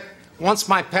 Except once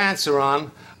my pants are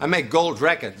on, I make gold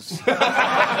records.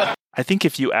 I think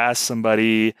if you ask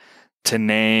somebody to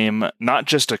name not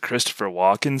just a Christopher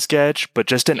Walken sketch, but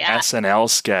just an SNL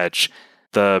sketch,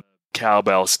 the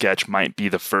cowbell sketch might be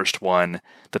the first one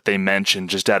that they mention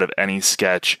just out of any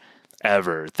sketch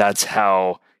ever. That's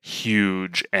how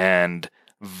huge and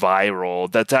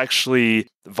viral. That's actually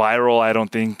viral, I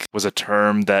don't think was a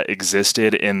term that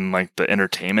existed in like the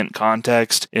entertainment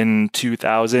context in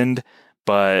 2000,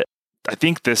 but I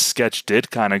think this sketch did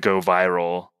kind of go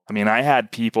viral. I mean, I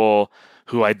had people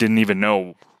who I didn't even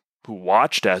know who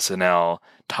watched SNL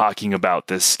talking about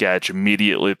this sketch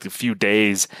immediately a few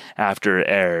days after it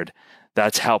aired.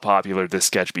 That's how popular this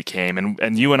sketch became.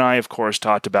 And you and I, of course,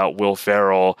 talked about Will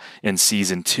Ferrell in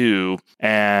season 2.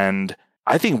 And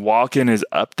I think Walken is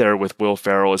up there with Will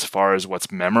Ferrell as far as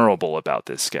what's memorable about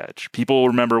this sketch. People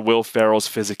remember Will Ferrell's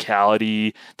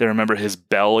physicality. They remember his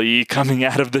belly coming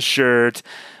out of the shirt.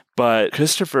 But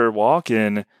Christopher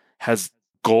Walken has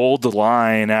gold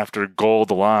line after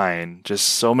gold line. Just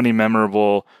so many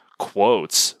memorable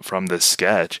quotes from this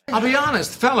sketch. I'll be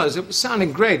honest, fellas, it was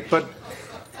sounding great, but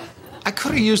I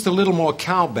could have used a little more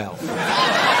cowbell.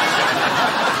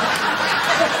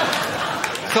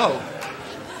 So,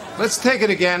 let's take it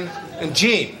again. And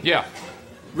Gene. Yeah.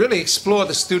 Really explore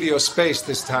the studio space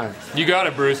this time. You got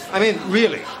it, Bruce. I mean,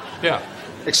 really. Yeah.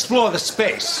 Explore the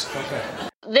space. Okay.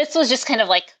 This was just kind of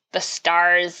like the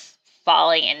stars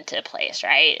falling into place,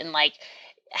 right? And like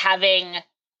having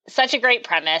such a great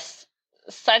premise,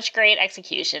 such great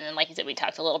execution. And like you said, we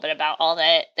talked a little bit about all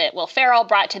that Will Ferrell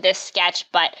brought to this sketch,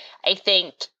 but I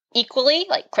think equally,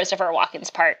 like Christopher Walken's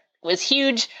part was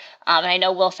huge. And I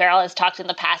know Will Ferrell has talked in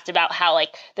the past about how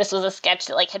like this was a sketch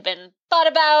that like had been thought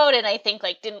about and I think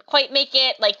like didn't quite make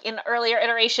it like in earlier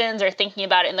iterations or thinking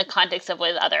about it in the context of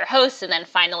with other hosts, and then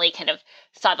finally kind of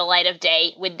saw the light of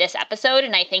day with this episode.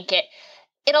 And I think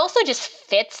it also just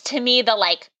fits to me the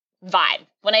like vibe.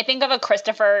 When I think of a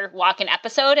Christopher Walken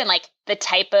episode and like the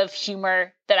type of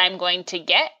humor that I'm going to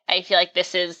get, I feel like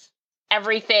this is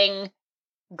everything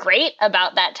great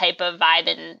about that type of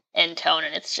vibe and tone.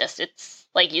 And it's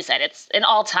like you said, it's an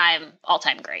all-time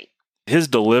great. His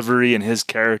delivery and his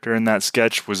character in that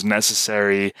sketch was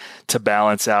necessary to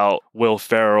balance out Will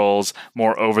Ferrell's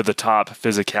more over-the-top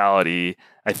physicality.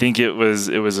 I think it was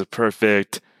a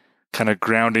perfect kind of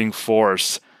grounding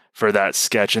force for that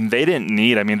sketch. And they didn't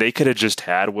need, I mean, they could have just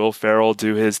had Will Ferrell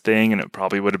do his thing and it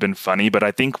probably would have been funny. But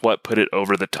I think what put it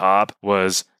over the top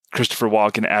was Christopher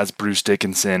Walken as Bruce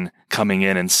Dickinson coming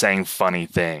in and saying funny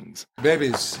things.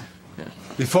 Babies,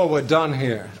 before we're done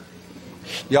here,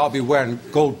 y'all be wearing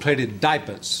gold-plated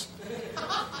diapers.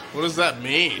 What does that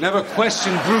mean? Never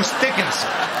question Bruce Dickinson.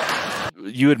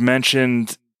 You had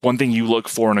mentioned one thing you look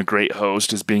for in a great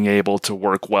host is being able to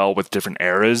work well with different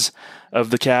eras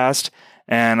of the cast.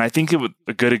 And I think it was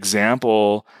a good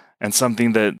example and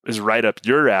something that is right up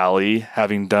your alley,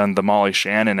 having done the Molly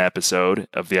Shannon episode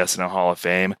of the SNL Hall of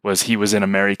Fame, was he was in a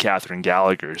Mary Catherine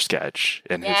Gallagher sketch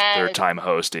in his third time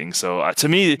hosting. So to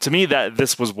me, that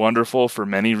this was wonderful for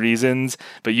many reasons.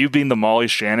 But you being the Molly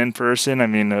Shannon person, I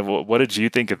mean, what did you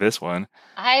think of this one?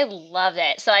 I love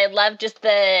it. So I love just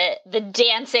the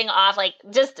dancing off, like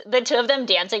just the two of them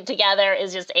dancing together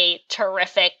is just a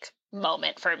terrific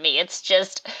moment for me.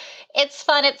 It's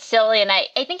fun, it's silly, and I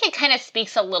think it kind of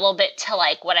speaks a little bit to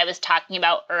like what I was talking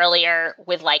about earlier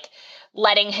with like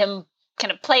letting him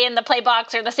kind of play in the play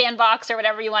box or the sandbox or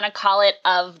whatever you want to call it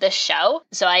of the show.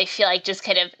 So I feel like just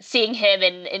kind of seeing him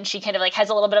and she kind of like has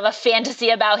a little bit of a fantasy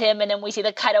about him, and then we see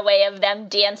the cutaway of them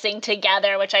dancing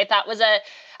together, which I thought was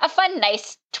a fun,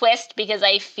 nice twist, because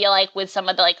I feel like with some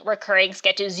of the like recurring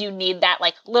sketches, you need that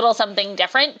like little something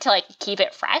different to like keep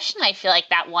it fresh. And I feel like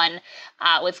that one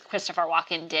with Christopher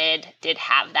Walken did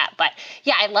have that. But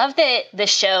yeah, I love that the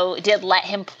show did let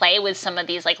him play with some of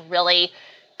these like really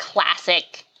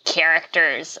classic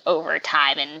characters over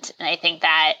time. And I think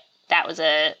that was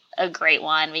a great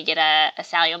one. We get a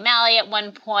Sally O'Malley at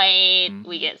one point. Mm-hmm.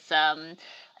 We get some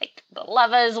like the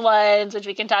Lovers ones, which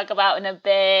we can talk about in a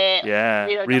bit. Yeah,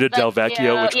 Rita Del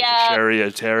Vecchio, which was a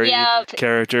Sherry Terry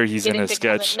character. He's in a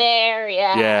sketch there.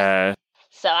 Yeah.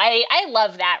 So I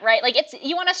love that, right? Like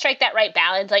you want to strike that right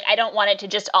balance. Like I don't want it to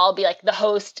just all be like the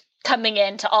host coming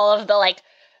in to all of the like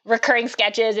recurring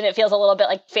sketches, and it feels a little bit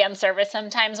like fan service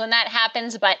sometimes when that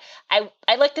happens. But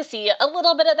I like to see a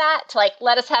little bit of that to like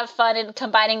let us have fun in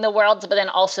combining the worlds, but then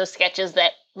also sketches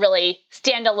that really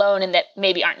stand alone and that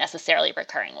maybe aren't necessarily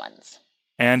recurring ones.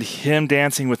 And him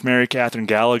dancing with Mary Catherine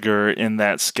Gallagher in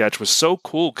that sketch was so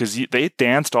cool because they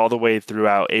danced all the way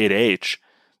throughout 8H,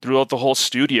 throughout the whole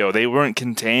studio. They weren't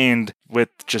contained with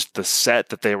just the set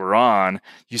that they were on.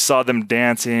 You saw them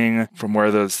dancing from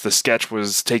where the sketch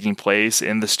was taking place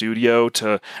in the studio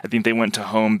to, I think they went to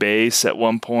home base at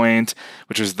one point,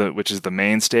 which is the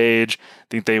main stage. I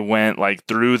think they went like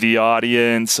through the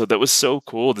audience. So that was so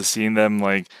cool to see them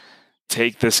like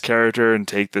take this character and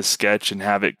take this sketch and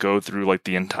have it go through like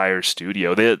the entire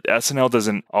studio.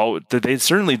 They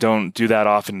certainly don't do that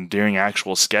often during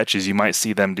actual sketches. You might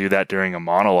see them do that during a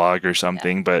monologue or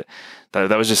something, but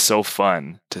that was just so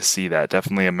fun to see that.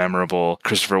 Definitely a memorable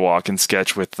Christopher Walken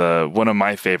sketch with one of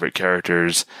my favorite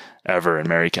characters ever in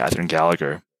Mary Catherine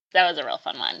Gallagher. That was a real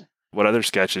fun one. What other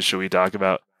sketches should we talk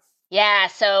about? Yeah,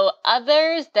 so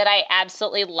others that I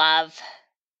absolutely love.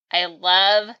 I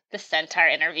love the Centaur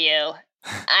interview.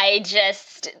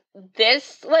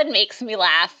 This one makes me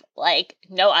laugh like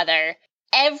no other.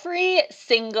 Every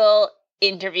single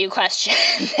interview question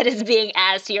that is being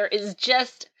asked here is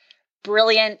just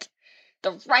brilliant.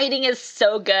 The writing is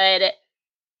so good.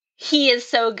 He is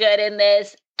so good in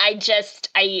this.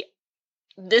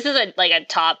 This is a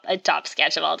top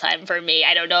sketch of all time for me.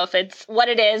 I don't know if it's what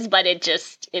it is, but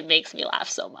it makes me laugh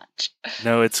so much.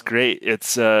 No, it's great.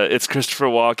 It's Christopher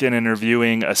Walken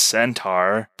interviewing a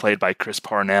centaur played by Chris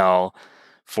Parnell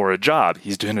for a job.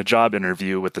 He's doing a job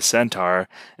interview with the centaur.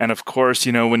 And of course,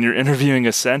 when you're interviewing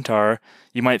a centaur,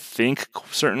 you might think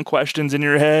certain questions in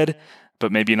your head,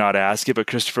 but maybe not ask it. But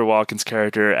Christopher Walken's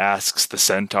character asks the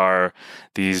centaur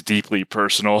these deeply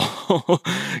personal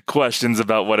questions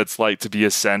about what it's like to be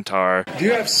a centaur. Do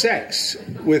you have sex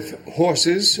with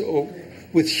horses or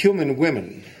with human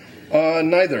women?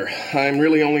 Neither. I'm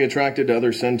really only attracted to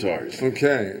other centaurs.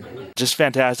 Okay. Just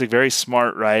fantastic, very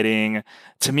smart writing.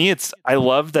 To me, I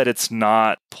love that it's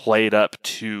not played up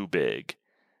too big.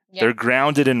 Yep. They're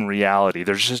grounded in reality.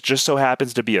 There's just so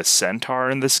happens to be a centaur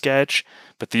in the sketch,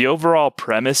 but the overall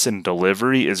premise and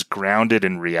delivery is grounded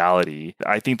in reality.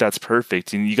 I think that's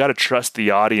perfect. And you got to trust the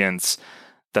audience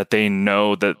that they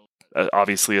know that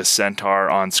obviously a centaur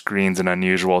on screen's an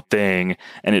unusual thing,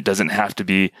 and it doesn't have to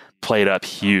be played up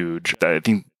huge. I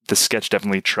think the sketch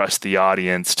definitely trusts the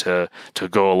audience to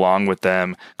go along with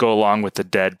them, go along with the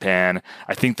deadpan.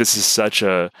 I think this is such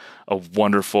a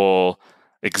wonderful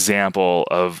example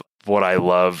of what I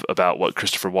love about what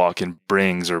Christopher Walken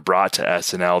brings or brought to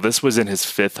SNL. This was in his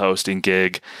 5th hosting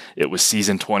gig. It was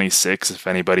season 26, if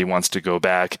anybody wants to go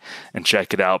back and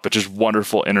check it out. But just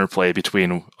wonderful interplay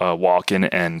between Walken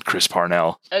and Chris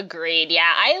Parnell. Agreed.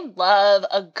 Yeah, I love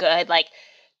a good,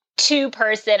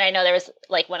 two-person. I know there was,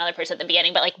 one other person at the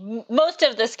beginning, but, most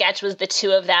of the sketch was the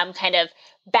two of them kind of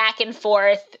back and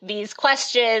forth, these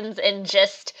questions, and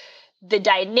just the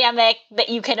dynamic that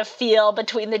you kind of feel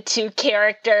between the two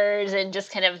characters, and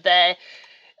just kind of a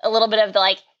little bit of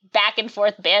the back and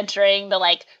forth bantering,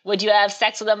 would you have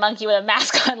sex with a monkey with a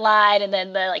mask on line? And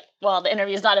then the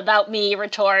interview's not about me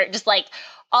retort, just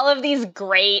all of these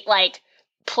great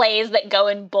plays that go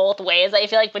in both ways, I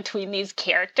feel like, between these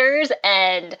characters.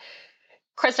 And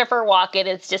Christopher Walken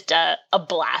is just a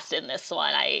blast in this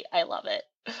one. I love it.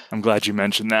 I'm glad you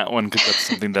mentioned that one because that's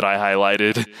something that I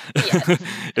highlighted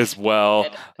as well.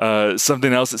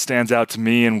 Something else that stands out to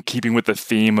me, in keeping with the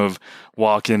theme of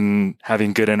Walken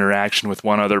having good interaction with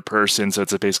one other person, so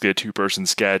it's basically a 2-person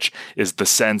sketch, is the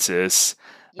census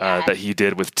that he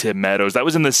did with Tim Meadows. That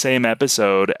was in the same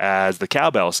episode as the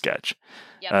cowbell sketch.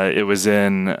 Yep. It was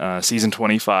in season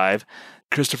 25.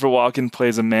 Christopher Walken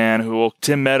plays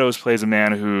Tim Meadows plays a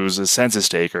man who's a census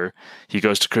taker. He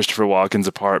goes to Christopher Walken's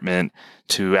apartment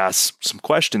to ask some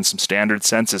questions, some standard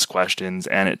census questions,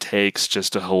 and it takes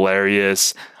just a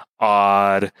hilarious,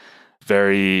 odd,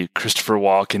 very Christopher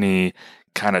Walken-y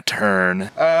kind of turn.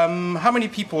 How many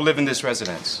people live in this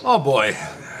residence? Oh boy,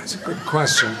 that's a good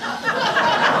question.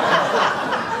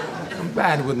 I'm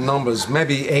bad with numbers,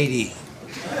 maybe 80.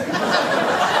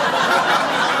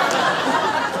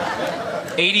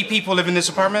 80 people live in this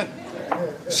apartment?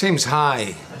 Seems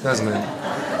high, doesn't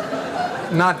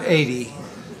it? Not 80.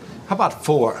 How about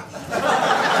 4? I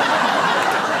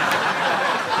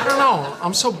don't know.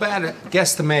 I'm so bad at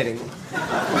guesstimating.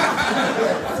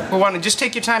 Well, why don't you just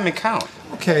take your time and count?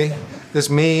 Okay. There's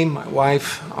me, my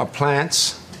wife, our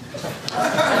plants.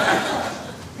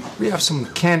 We have some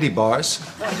candy bars.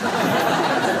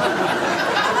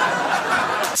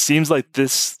 seems like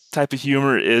this type of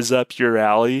humor is up your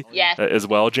alley as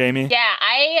well, Jamie. Yeah,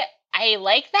 I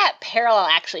like that parallel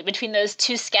actually between those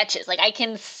two sketches. Like I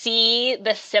can see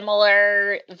the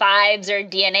similar vibes or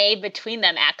DNA between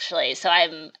them actually. So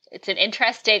it's an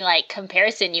interesting like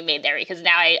comparison you made there because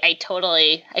now I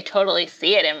totally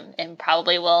see it and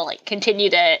probably will like continue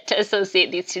to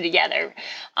associate these two together.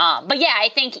 But yeah, I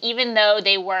think even though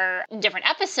they were in different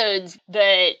episodes,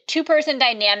 the two-person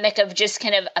dynamic of just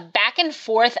kind of a back and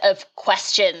forth of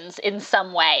questions in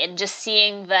some way and just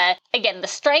seeing the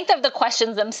strength of the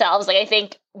questions themselves. Like I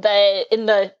think in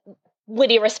the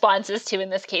witty responses too, in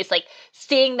this case, like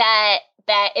seeing that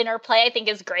interplay I think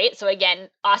is great. So again,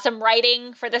 awesome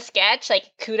writing for the sketch,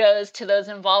 like kudos to those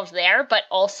involved there, but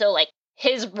also like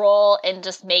his role in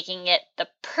just making it the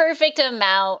perfect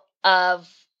amount of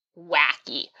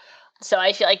wacky. So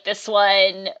I feel like this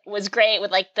one was great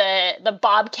with like the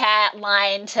Bobcat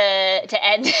line to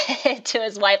end to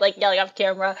his wife, like yelling off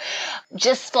camera,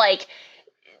 just like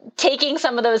taking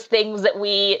some of those things that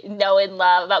we know and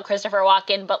love about Christopher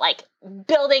Walken, but like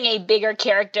building a bigger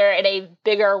character and a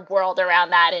bigger world around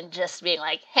that and just being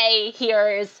like, hey,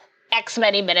 here's X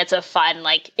many minutes of fun,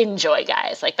 like enjoy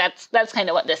guys. Like that's kind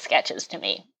of what this sketch is to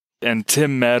me. And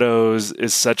Tim Meadows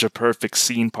is such a perfect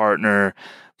scene partner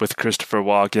with Christopher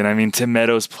Walken. I mean, Tim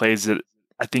Meadows plays it,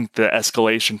 I think, the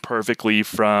escalation perfectly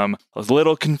from a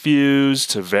little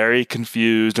confused to very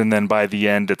confused. And then by the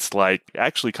end, it's like, I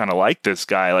actually kind of like this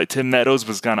guy. Like Tim Meadows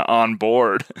was kind of on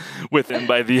board with him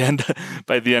by the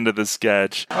end of the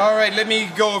sketch. All right, let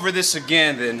me go over this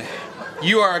again then.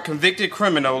 You are a convicted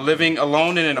criminal living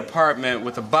alone in an apartment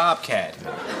with a bobcat.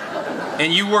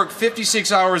 And you work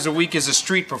 56 hours a week as a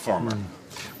street performer.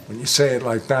 When you say it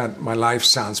like that, my life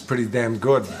sounds pretty damn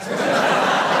good.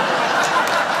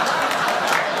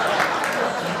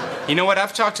 You know what?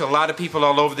 I've talked to a lot of people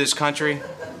all over this country,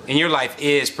 and your life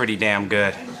is pretty damn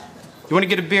good. You want to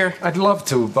get a beer? I'd love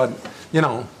to, but, you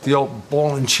know, the old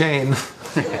ball and chain.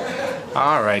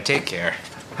 All right, take care.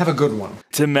 Have a good one.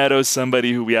 Tim Meadows,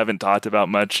 somebody who we haven't talked about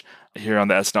much here on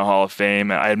the SNL Hall of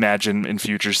Fame. I imagine in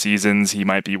future seasons he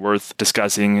might be worth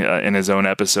discussing in his own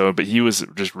episode, but he was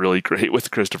just really great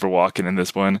with Christopher Walken in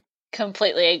this one.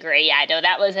 Completely agree. Yeah, no,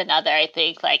 that was another, I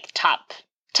think, like top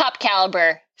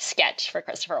caliber sketch for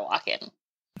Christopher Walken.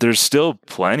 There's still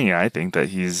plenty, I think,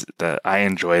 that I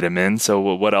enjoyed him in. So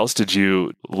what else did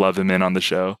you love him in on the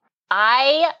show?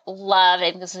 I love,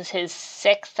 and this is his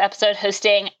 6th episode,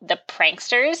 hosting the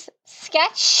Pranksters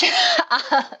sketch.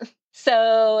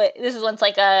 So this is once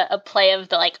like a play of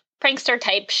the like prankster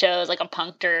type shows, like a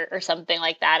Punked or something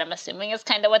like that. I'm assuming is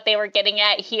kind of what they were getting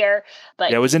at here.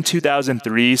 But yeah, it was in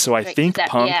 2003, so I think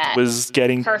Punked was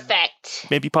getting perfect,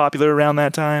 maybe popular around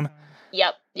that time.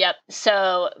 Yep.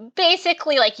 So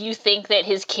basically, like you think that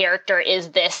his character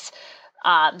is this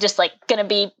just like going to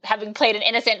be having played an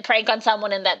innocent prank on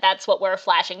someone and that's what we're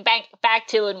flashing back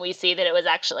to. And we see that it was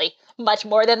actually much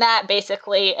more than that,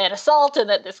 basically an assault, and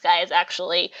that this guy is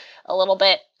actually a little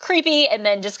bit creepy. And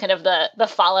then just kind of the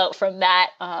fallout from that,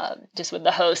 just with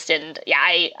the host. And yeah,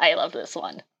 I love this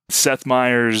one. Seth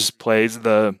Meyers plays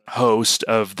the host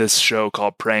of this show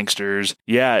called Pranksters.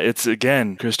 Yeah, it's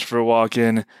again, Christopher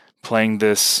Walken playing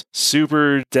this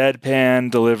super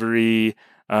deadpan delivery.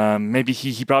 Maybe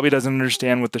he probably doesn't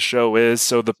understand what the show is.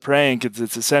 So the prank,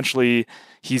 it's essentially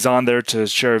he's on there to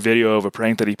share a video of a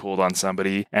prank that he pulled on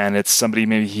somebody. And it's somebody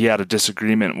maybe he had a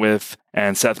disagreement with.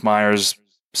 And Seth Meyers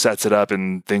sets it up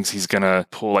and thinks he's going to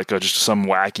pull like just some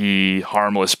wacky,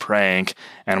 harmless prank.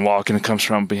 And Walken comes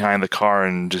from behind the car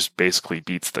and just basically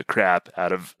beats the crap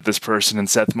out of this person. And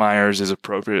Seth Meyers is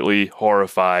appropriately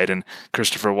horrified. And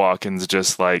Christopher Walken's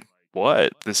just like,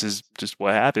 what? This is just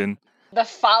what happened. The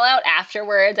fallout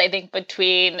afterwards, I think,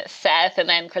 between Seth and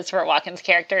then Christopher Walken's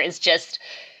character is just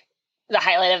the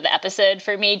highlight of the episode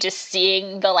for me. Just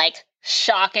seeing the like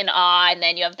shock and awe, and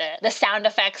then you have the sound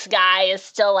effects guy is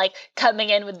still like coming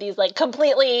in with these like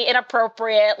completely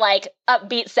inappropriate like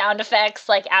upbeat sound effects,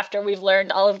 like after we've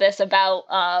learned all of this about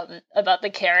the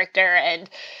character. And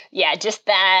yeah, just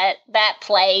that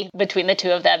play between the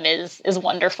two of them is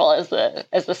wonderful as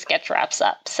the sketch wraps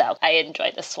up. So I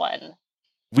enjoyed this one.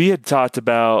 We had talked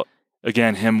about,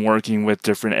 again, him working with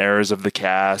different eras of the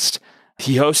cast.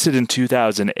 He hosted in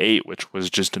 2008, which was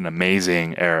just an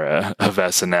amazing era of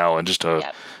SNL and just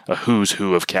a who's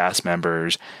who of cast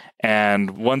members.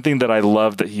 And one thing that I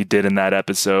loved that he did in that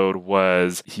episode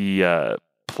was he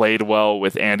played well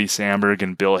with Andy Samberg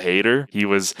and Bill Hader. He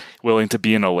was willing to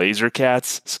be in a Laser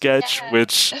Cats sketch,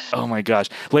 which, oh my gosh,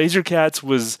 Laser Cats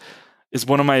is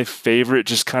one of my favorite,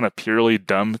 just kind of purely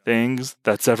dumb things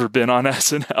that's ever been on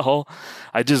SNL.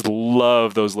 I just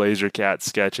love those Laser Cat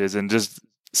sketches, and just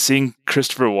seeing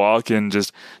Christopher Walken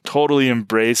just totally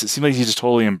embrace, it seemed like he just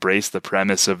totally embraced the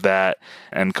premise of that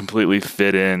and completely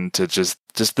fit in to just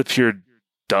the pure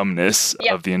dumbness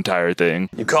of the entire thing.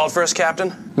 You called for us,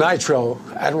 Captain? Nitro,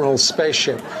 Admiral's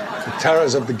spaceship, the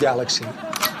terrors of the galaxy.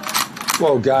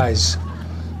 Whoa, guys,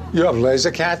 you have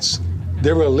laser cats?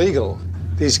 They're illegal,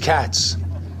 these cats.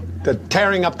 They're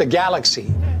tearing up the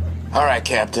galaxy. All right,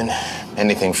 Captain.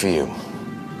 Anything for you.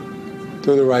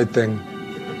 Do the right thing.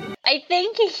 I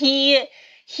think he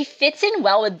fits in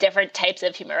well with different types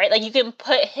of humor, right? Like you can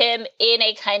put him in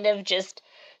a kind of just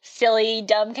silly,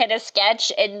 dumb kind of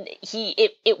sketch and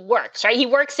it works, right? He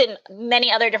works in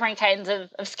many other different kinds of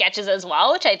sketches as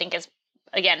well, which I think is,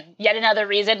 again, yet another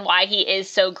reason why he is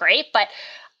so great. But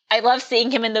I love seeing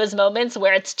him in those moments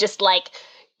where it's just like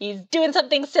he's doing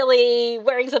something silly,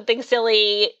 wearing something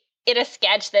silly in a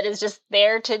sketch that is just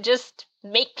there to just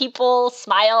make people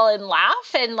smile and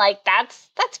laugh, and like that's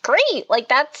great. Like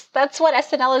that's what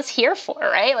SNL is here for,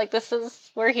 right? Like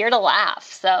we're here to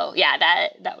laugh. So yeah,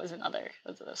 that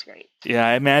was great. Yeah,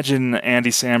 I imagine Andy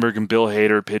Samberg and Bill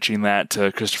Hader pitching that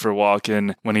to Christopher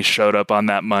Walken when he showed up on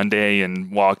that Monday,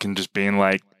 and Walken just being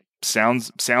like, sounds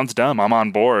dumb. I'm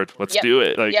on board. Let's do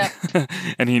it. Like,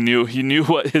 and he knew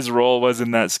what his role was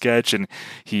in that sketch, and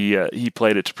he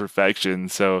played it to perfection.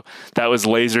 So that was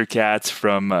Laser Cats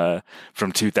from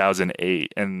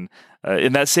 2008, and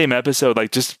in that same episode, like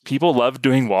just people love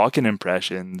doing Walken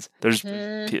impressions. There's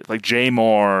like Jay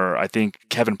Moore. I think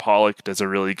Kevin Pollak does a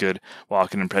really good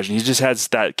Walken impression. He just has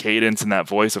that cadence and that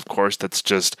voice, of course, that's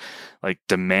just like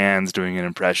demands doing an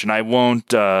impression. I won't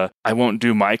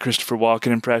do my Christopher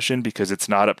Walken impression because it's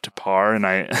not up to par, and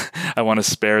I want to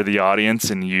spare the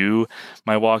audience and you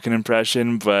my Walken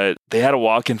impression. But they had a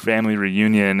Walken family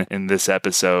reunion in this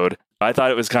episode. I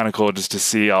thought it was kind of cool just to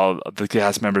see all the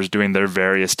cast members doing their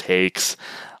various takes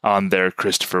on their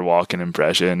Christopher Walken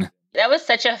impression. That was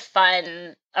such a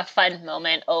fun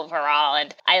moment overall,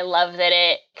 and I love that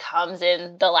it comes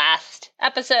in the last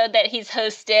episode that he's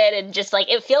hosted, and just like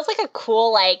it feels like a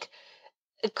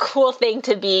cool thing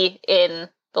to be in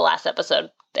the last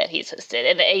episode that he's hosted.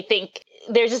 And I think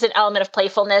there's just an element of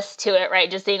playfulness to it,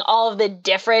 right? Just seeing all of the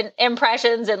different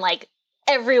impressions and like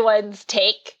everyone's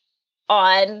take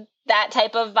on that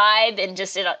type of vibe, and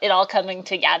just it all coming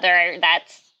together.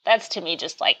 That's to me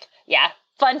just like, yeah,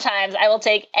 fun times. I will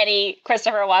take any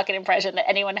Christopher Walken impression that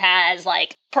anyone has,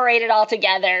 like parade it all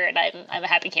together, and I'm a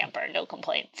happy camper, no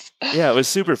complaints. Yeah, it was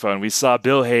super fun. We saw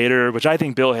Bill Hader, which I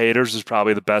think Bill Hader's is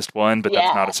probably the best one, but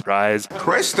that's not a surprise.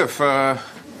 Christopher,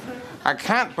 I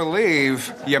can't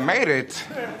believe you made it.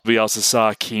 We also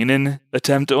saw Keenan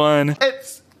attempt one.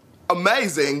 It's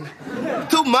amazing.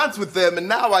 2 months with them, and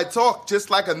now I talk just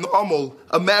like a normal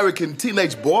American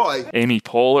teenage boy. Amy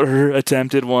Poehler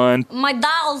attempted one. My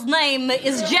doll's name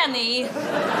is Jenny.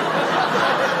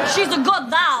 She's a good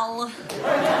doll,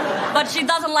 but she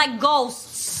doesn't like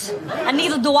ghosts, and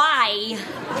neither do I.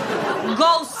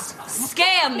 Ghosts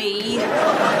scare me,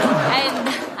 and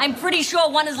I'm pretty sure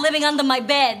one is living under my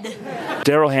bed.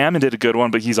 Daryl Hammond did a good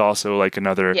one, but he's also like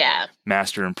another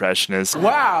master impressionist.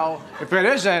 Well, if it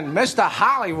isn't Mr.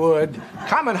 Hollywood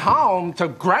coming home to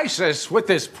grace us with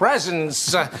his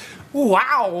presence,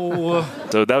 wow.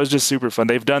 So that was just super fun.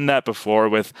 They've done that before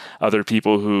with other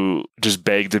people who just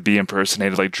begged to be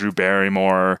impersonated, like Drew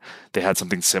Barrymore. They had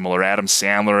something similar. Adam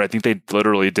Sandler, I think they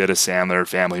literally did a Sandler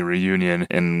family reunion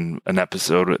in an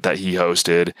episode that he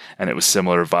hosted, and it was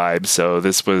similar vibes. So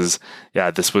this was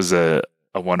a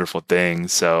wonderful thing.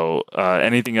 So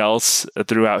anything else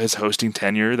throughout his hosting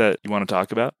tenure that you want to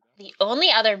talk about? The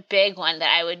only other big one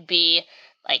that I would be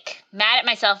like mad at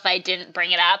myself if I didn't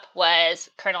bring it up was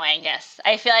Colonel Angus.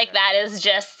 I feel like that is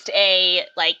just a,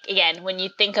 like, again, when you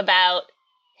think about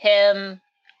him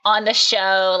on the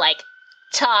show, like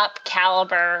top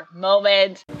caliber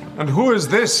moment. And who is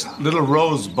this little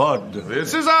rosebud?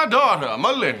 This is our daughter,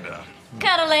 Melinda.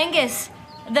 Colonel Angus,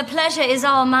 the pleasure is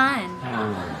all mine.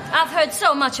 I've heard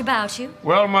so much about you.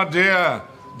 Well, my dear,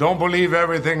 don't believe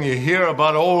everything you hear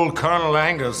about old Colonel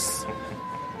Angus.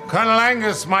 Colonel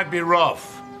Angus might be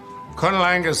rough. Colonel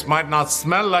Angus might not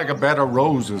smell like a bed of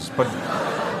roses,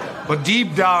 but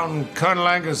deep down, Colonel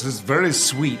Angus is very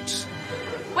sweet.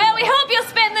 Well, we hope you'll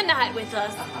spend the night with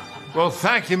us. Well,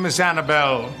 thank you, Miss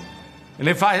Annabelle. And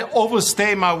if I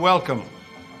overstay my welcome,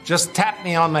 just tap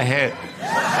me on the head.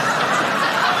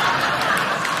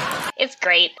 It's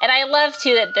great. And I love,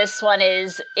 too, that this one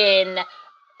is in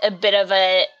a bit of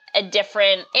a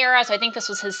different era. So I think this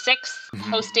was his sixth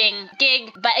hosting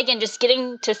gig. But again, just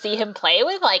getting to see him play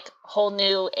with like whole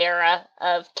new era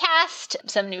of cast,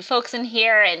 some new folks in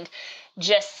here, and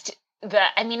just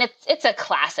it's a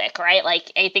classic, right?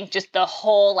 Like, I think just the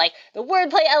whole, like, the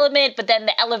wordplay element, but then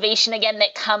the elevation again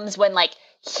that comes when, like,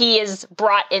 he is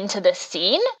brought into the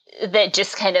scene that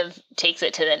just kind of takes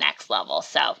it to the next level.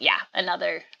 So yeah,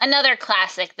 another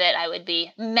classic that I would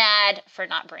be mad for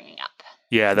not bringing up.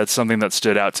 Yeah, that's something that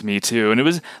stood out to me too. And it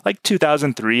was like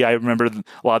 2003. I remember a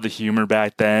lot of the humor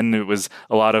back then. It was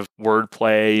a lot of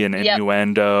wordplay and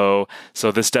innuendo.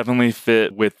 So this definitely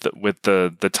fit with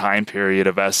the time period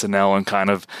of SNL and kind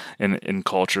of in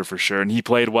culture for sure. And he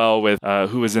played well with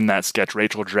who was in that sketch?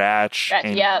 Rachel Dratch,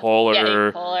 Amy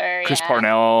Poehler, Chris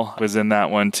Parnell was in that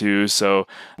one too. So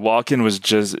Walken was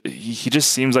he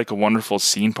just seems like a wonderful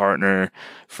scene partner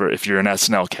for if you're an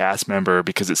SNL cast member,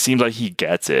 because it seems like he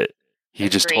gets it. He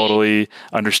just totally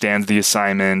understands the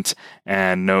assignment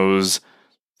and knows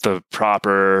the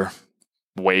proper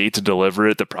way to deliver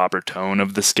it, the proper tone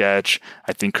of the sketch.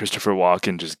 I think Christopher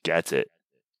Walken just gets it.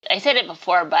 I said it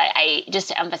before, but I just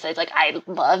to emphasize, like, I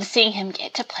love seeing him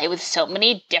get to play with so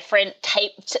many different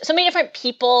types, so many different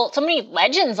people, so many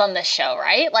legends on this show,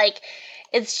 right? Like,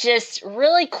 it's just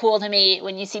really cool to me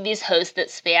when you see these hosts that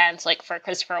spans, like for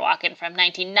Christopher Walken from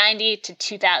 1990 to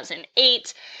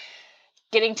 2008,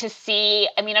 getting to see,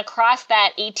 I mean, across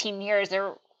that 18 years,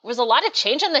 there was a lot of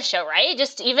change on the show, right?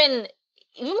 Just even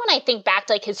when I think back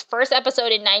to like his first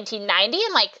episode in 1990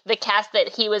 and like the cast that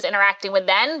he was interacting with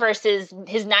then versus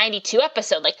his 92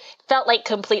 episode, like felt like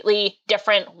completely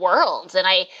different worlds. And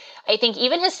I think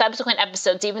even his subsequent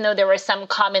episodes, even though there were some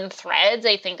common threads,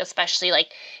 I think especially like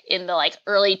in the like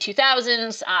early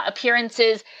 2000s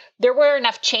appearances, there were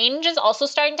enough changes also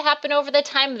starting to happen over the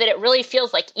time that it really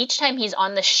feels like each time he's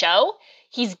on the show,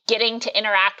 he's getting to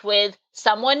interact with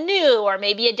someone new or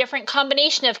maybe a different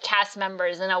combination of cast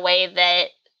members in a way that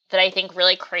I think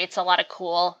really creates a lot of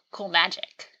cool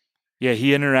magic. Yeah,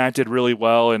 he interacted really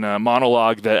well in a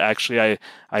monologue that actually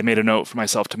I made a note for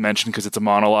myself to mention because it's a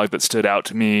monologue that stood out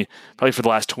to me probably for the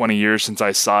last 20 years since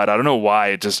I saw it. I don't know why.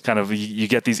 It just kind of, you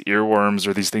get these earworms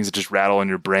or these things that just rattle in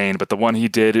your brain. But the one he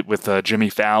did with Jimmy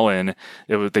Fallon,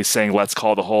 they sang "Let's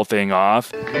Call the Whole Thing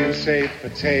Off." You say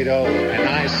potato, and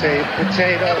I say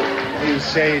potato. You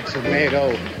say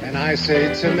tomato, and I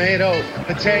say tomato.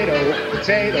 Potato,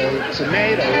 potato,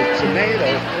 tomato,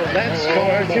 tomato. Let's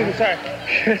go.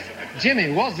 Sorry.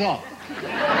 Jimmy, what's up?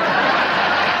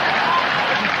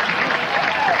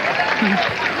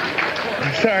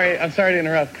 I'm sorry to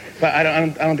interrupt, but I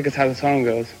don't think it's how the song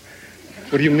goes.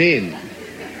 What do you mean?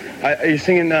 You're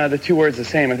singing the two words the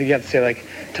same. I think you have to say like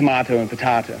tomato and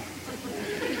potato.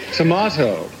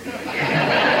 Tomato? Something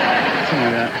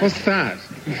like that. What's that?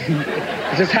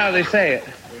 It's just how they say it.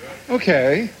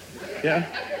 Okay. Yeah.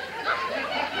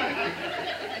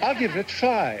 I'll give it a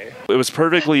try. It was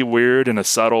perfectly weird in a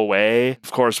subtle way.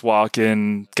 Of course,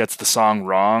 Walken gets the song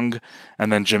wrong,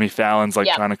 and then Jimmy Fallon's like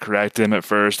trying to correct him at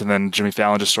first, and then Jimmy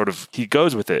Fallon just sort of, he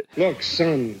goes with it. Look,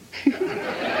 son.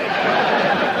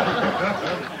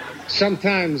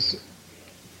 Sometimes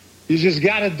you just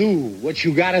gotta do what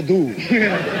you gotta do.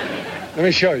 Let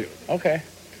me show you. Okay.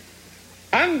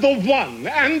 And the one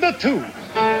and the two.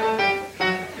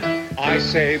 I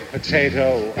say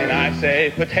potato, and I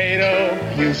say potato.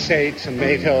 You say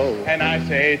tomato, and I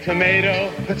say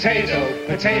tomato. Potato,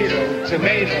 potato,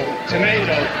 tomato,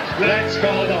 tomato. Let's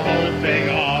call the whole thing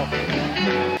off.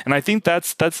 And I think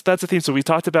that's the theme. So we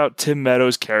talked about Tim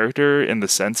Meadows' character in the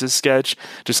Census sketch,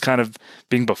 just kind of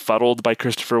being befuddled by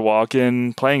Christopher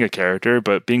Walken playing a character,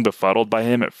 but being befuddled by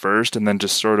him at first and then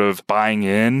just sort of buying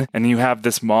in. And you have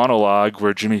this monologue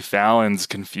where Jimmy Fallon's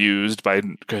confused by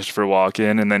Christopher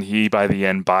Walken, and then he by the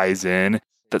end buys in.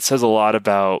 That says a lot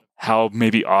about how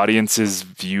maybe audiences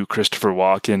view Christopher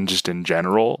Walken just in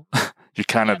general. He's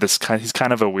kind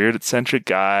of a weird, eccentric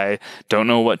guy. Don't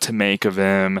know what to make of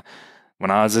him. When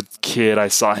I was a kid, I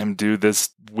saw him do this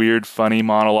weird, funny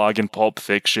monologue in Pulp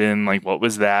Fiction. Like, what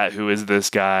was that? Who is this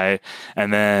guy?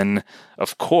 And then,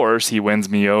 of course, he wins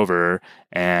me over,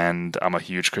 and I'm a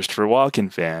huge Christopher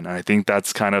Walken fan. And I think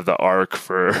that's kind of the arc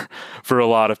for a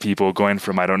lot of people, going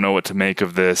from I don't know what to make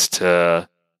of this to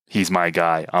he's my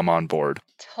guy. I'm on board.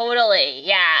 Totally,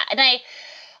 yeah. And I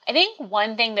think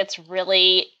one thing that's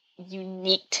really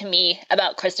unique to me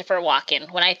about Christopher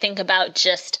Walken, when I think about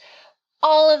just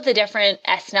all of the different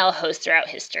SNL hosts throughout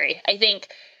history, I think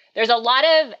there's a lot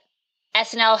of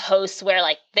SNL hosts where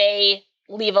like they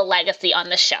leave a legacy on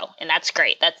the show, and that's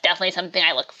great. That's definitely something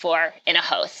I look for in a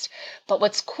host. But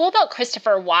what's cool about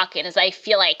Christopher Walken is I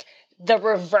feel like the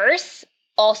reverse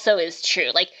also is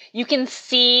true. Like, you can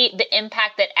see the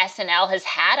impact that SNL has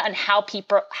had on how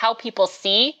people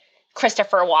see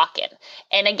Christopher Walken.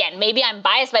 And again, maybe I'm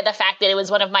biased by the fact that it was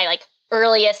one of my like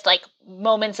earliest like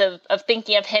moments of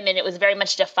thinking of him, and it was very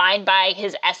much defined by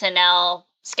his SNL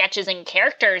sketches and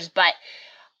characters. But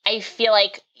I feel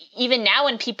like even now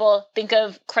when people think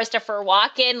of Christopher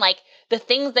Walken, like the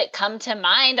things that come to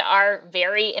mind are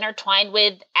very intertwined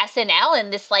with SNL,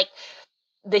 and this like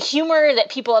the humor that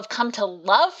people have come to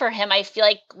love for him, I feel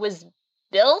like was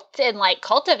built and like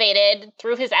cultivated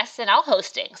through his SNL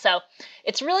hosting. So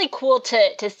it's really cool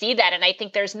to see that. And I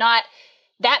think there's not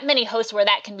that many hosts where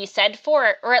that can be said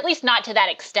for, or at least not to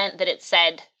that extent that it's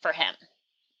said for him.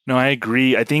 No, I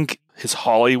agree. I think his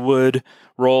Hollywood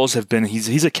roles have been,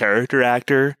 he's a character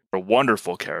actor, a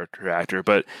wonderful character actor,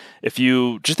 but if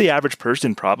you, just the average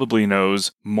person probably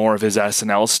knows more of his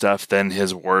SNL stuff than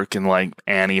his work in like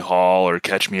Annie Hall or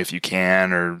Catch Me If You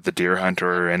Can or The Deer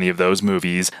Hunter or any of those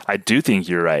movies. I do think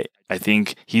you're right. I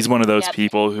think he's one of those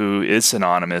people who is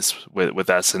synonymous with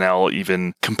SNL,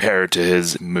 even compared to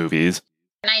his movies.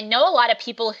 And I know a lot of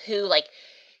people who like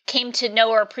came to know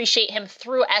or appreciate him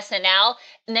through SNL,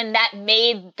 and then that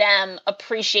made them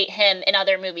appreciate him in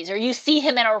other movies. Or you see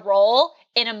him in a role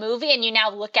in a movie and you now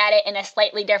look at it in a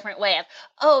slightly different way of,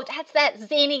 oh, that's that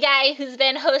zany guy who's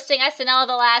been hosting SNL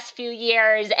the last few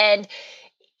years. And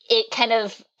it kind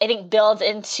of, I think, builds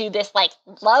into this like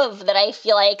love that I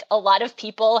feel like a lot of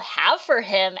people have for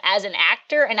him as an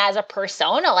actor and as a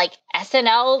persona. Like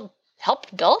SNL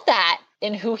helped build that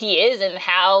in who he is and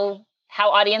how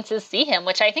audiences see him,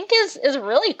 which I think is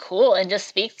really cool and just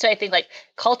speaks to, I think, like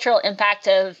cultural impact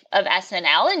of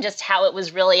SNL and just how it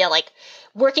was really a like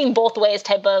working both ways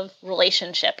type of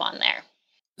relationship on there.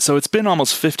 So it's been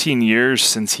almost 15 years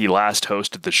since he last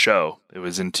hosted the show. It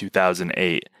was in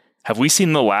 2008. Have we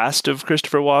seen the last of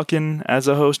Christopher Walken as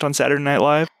a host on Saturday Night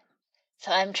Live?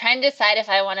 So I'm trying to decide if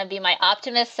I want to be my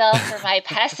optimist self or my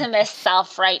pessimist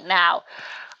self right now.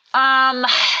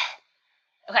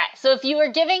 Okay, so if you were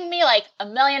giving me like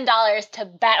 $1 million to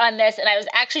bet on this and I was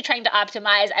actually trying to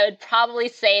optimize, I would probably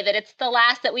say that it's the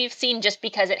last that we've seen just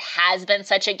because it has been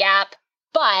such a gap.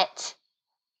 But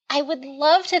I would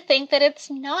love to think that it's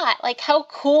not. Like, how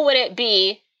cool would it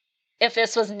be if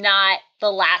this was not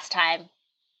the last time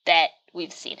that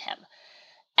we've seen him?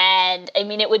 And I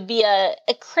mean, it would be a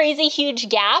crazy huge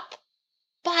gap,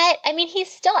 but I mean,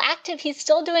 he's still active. He's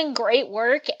still doing great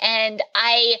work. And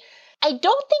I don't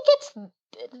think it's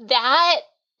that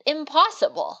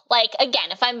impossible. Like,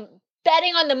 again, if I'm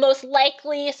betting on the most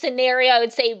likely scenario, I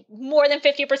would say more than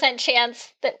 50%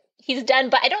 chance that he's done,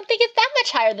 but I don't think it's that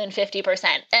much higher than 50%.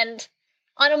 And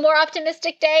on a more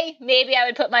optimistic day, maybe I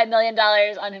would put my $1 million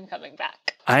on him coming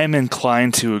back. I am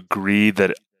inclined to agree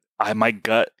that my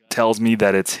gut tells me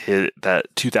that that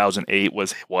 2008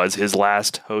 was his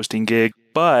last hosting gig.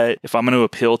 But if I'm going to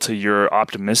appeal to your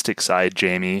optimistic side,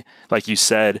 Jamie, like you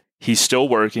said, he's still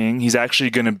working. He's actually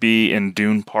going to be in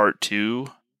Dune Part 2.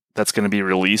 That's going to be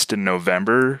released in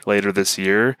November later this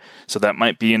year. So that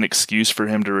might be an excuse for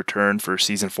him to return for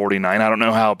season 49. I don't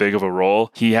know how big of a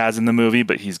role he has in the movie,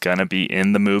 but he's going to be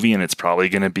in the movie, and it's probably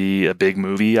going to be a big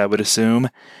movie, I would assume.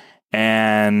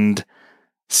 And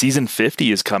season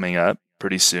 50 is coming up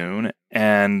pretty soon.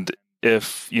 And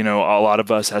if, a lot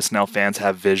of us SNL fans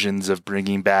have visions of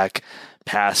bringing back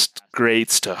past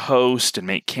greats to host and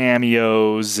make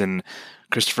cameos, and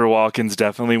Christopher Walken's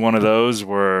definitely one of those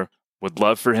where would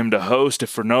love for him to host, if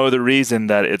for no other reason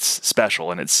that it's special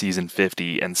and it's season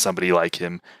 50 and somebody like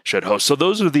him should host. So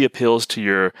those are the appeals to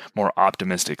your more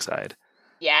optimistic side.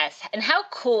 Yes. And how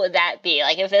cool would that be?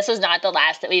 Like, if this was not the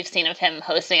last that we've seen of him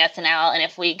hosting SNL, and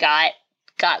if we got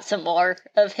some more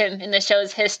of him in the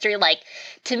show's history, like,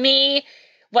 to me,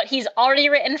 what he's already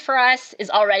written for us is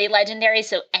already legendary.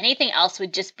 So anything else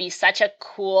would just be such a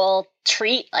cool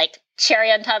treat, like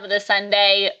cherry on top of the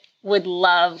sundae. Would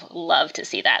love to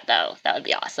see that, though. That would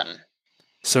be awesome.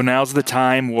 So now's the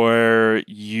time where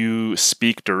you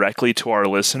speak directly to our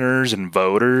listeners and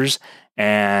voters,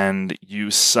 and you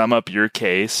sum up your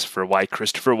case for why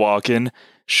Christopher Walken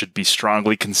should be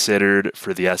strongly considered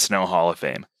for the SNL Hall of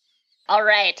Fame. All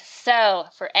right. So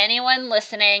for anyone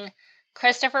listening,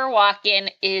 Christopher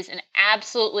Walken is an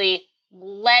absolutely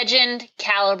legend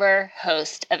caliber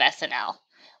host of SNL.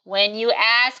 When you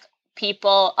ask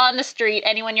people on the street,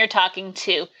 anyone you're talking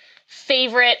to,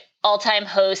 favorite all-time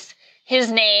host, his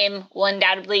name will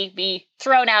undoubtedly be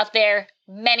thrown out there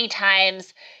many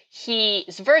times. He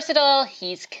is versatile.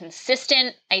 He's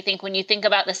consistent. I think when you think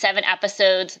about the 7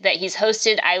 episodes that he's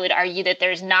hosted, I would argue that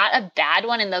there's not a bad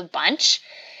one in the bunch.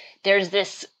 There's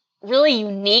this really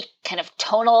unique kind of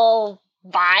tonal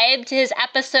vibe to his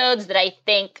episodes that I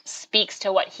think speaks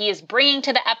to what he is bringing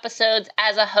to the episodes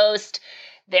as a host.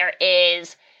 There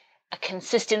is a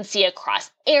consistency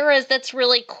across eras that's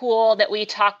really cool that we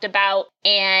talked about.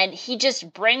 And he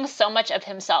just brings so much of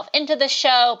himself into the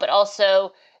show, but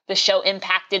also the show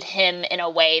impacted him in a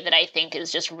way that I think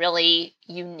is just really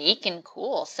unique and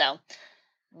cool. So, I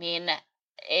mean,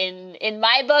 in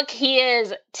my book, he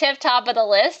is tip top of the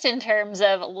list in terms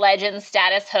of legend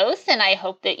status host, and I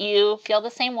hope that you feel the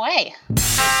same way.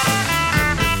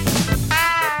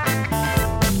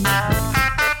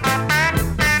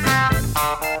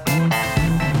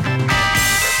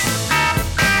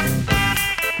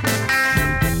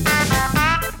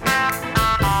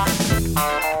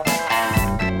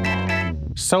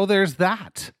 So there's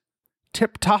that.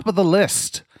 Tip top of the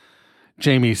list,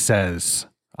 Jamie says.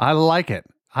 I like it.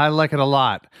 I like it a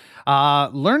lot.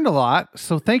 Learned a lot.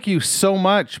 So thank you so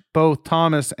much, both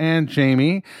Thomas and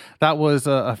Jamie. That was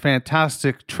a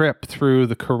fantastic trip through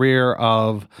the career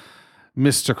of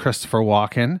Mr. Christopher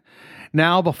Walken.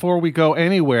 Now, before we go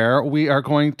anywhere, we are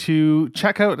going to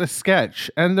check out a sketch.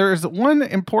 And there's one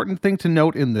important thing to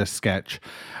note in this sketch.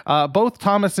 Both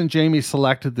Thomas and Jamie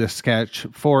selected this sketch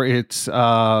for its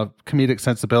comedic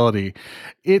sensibility.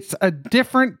 It's a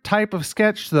different type of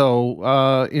sketch,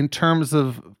 though, in terms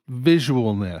of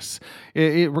visualness.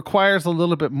 It requires a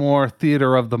little bit more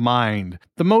theater of the mind.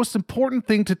 The most important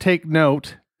thing to take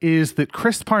note is that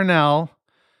Chris Parnell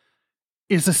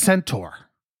is a centaur.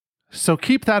 So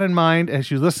keep that in mind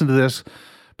as you listen to this,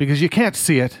 because you can't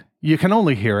see it, you can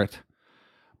only hear it.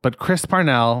 But Chris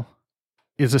Parnell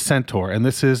is a centaur, and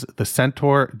this is the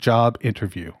Centaur Job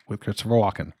Interview with Christopher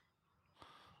Walken.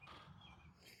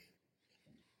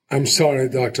 I'm sorry,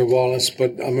 Dr. Wallace,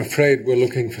 but I'm afraid we're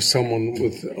looking for someone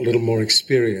with a little more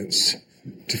experience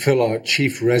to fill our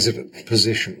chief resident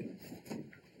position.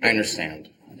 I understand.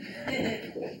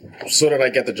 So did I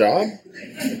get the job?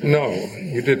 No,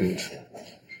 you didn't.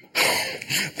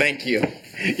 Thank you.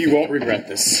 You won't regret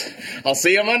this. I'll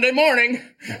see you Monday morning.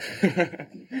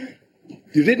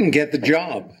 You didn't get the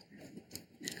job.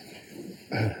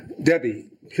 Debbie,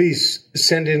 please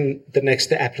send in the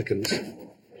next applicant.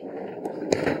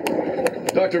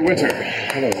 Dr. Winter.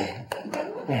 Hello.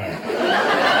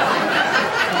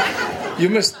 You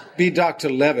must be Dr.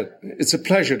 Levitt. It's a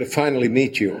pleasure to finally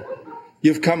meet you.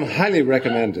 You've come highly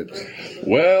recommended.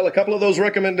 Well, a couple of those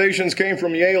recommendations came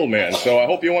from Yale men, so I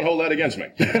hope you won't hold that against me.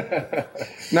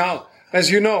 Now, as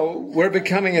you know, we're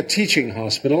becoming a teaching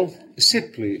hospital.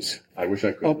 Sit, please. I wish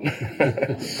I could. Oh.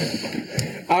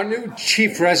 Our new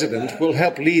chief resident will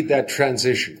help lead that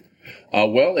transition.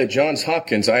 Well, at Johns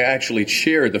Hopkins, I actually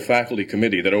chaired the faculty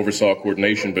committee that oversaw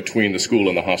coordination between the school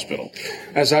and the hospital.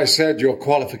 As I said, your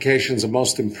qualifications are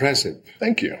most impressive.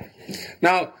 Thank you.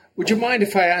 Now, would you mind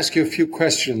if I ask you a few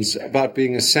questions about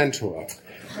being a centaur?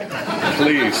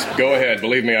 Please, go ahead.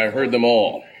 Believe me, I've heard them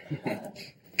all.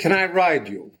 Can I ride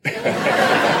you?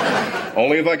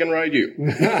 Only if I can ride you.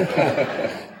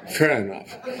 Fair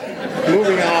enough.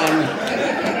 Moving on.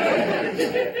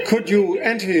 Could you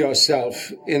enter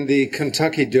yourself in the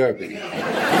Kentucky Derby?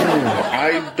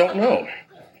 I don't know.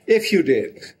 If you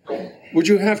did, would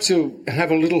you have to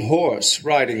have a little horse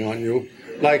riding on you,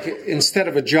 like instead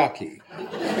of a jockey?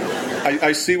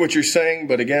 I see what you're saying,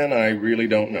 but again, I really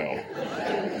don't know.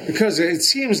 Because it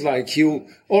seems like you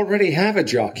already have a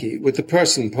jockey with the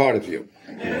person part of you.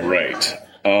 Right.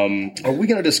 Are we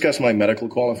going to discuss my medical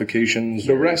qualifications?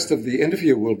 The rest of the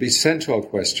interview will be centaur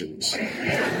questions.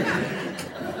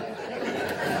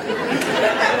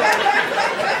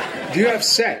 Do you have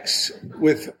sex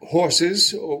with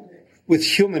horses or with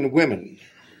human women?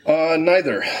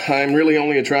 Neither. I'm really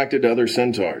only attracted to other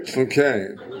centaurs. Okay.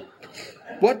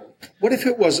 What if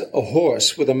it was a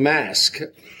horse with a mask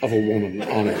of a woman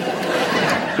on it?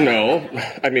 No.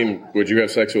 I mean, would you have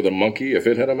sex with a monkey if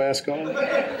it had a mask on?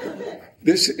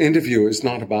 This interview is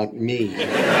not about me.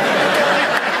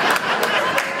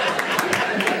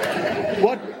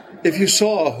 What if you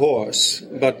saw a horse,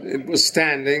 but it was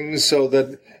standing so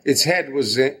that its head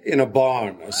was in a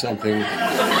barn or something?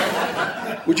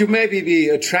 Would you maybe be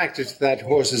attracted to that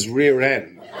horse's rear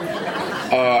end?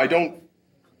 I don't...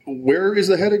 Where is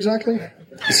the head exactly?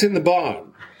 It's in the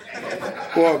barn.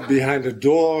 Or behind a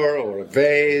door or a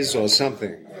vase or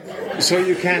something. So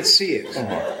you can't see it.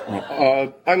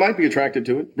 I might be attracted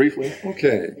to it, briefly.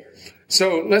 Okay.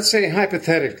 So let's say,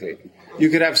 hypothetically, you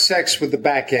could have sex with the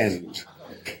back end.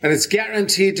 And it's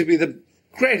guaranteed to be the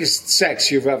greatest sex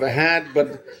you've ever had,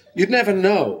 but you'd never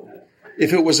know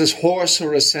if it was a horse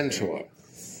or a centaur.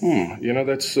 You know,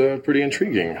 that's pretty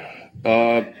intriguing.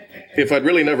 If I'd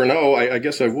really never know, I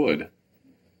guess I would.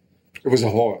 It was a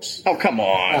horse. Oh, come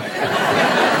on.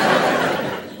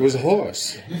 It was a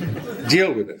horse.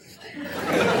 Deal with it.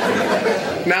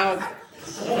 Now,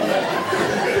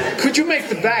 Could you make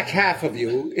the back half of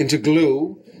you into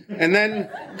glue, and then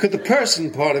could the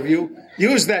person part of you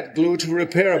use that glue to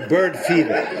repair a bird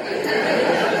feeder?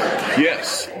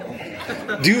 Yes.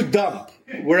 Do you dump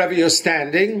wherever you're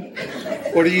standing,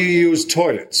 or do you use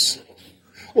toilets?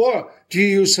 Or do you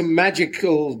use some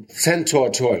magical Centaur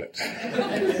toilet?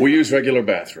 We use regular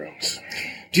bathrooms.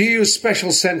 Do you use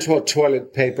special Centaur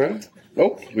toilet paper?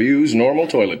 Oh, we use normal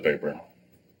toilet paper.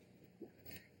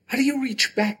 How do you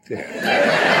reach back there?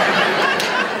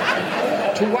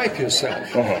 To wipe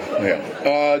yourself?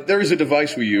 Yeah. There is a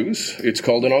device we use. It's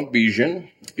called an Augbesian.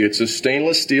 It's a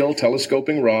stainless steel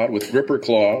telescoping rod with gripper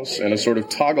claws and a sort of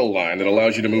toggle line that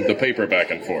allows you to move the paper back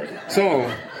and forth.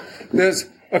 So, there's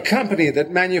a company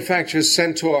that manufactures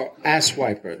Centaur ass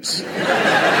wipers.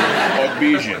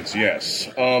 Augbesians, yes.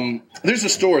 There's a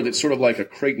store that's sort of like a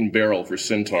crate and barrel for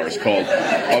centaurs called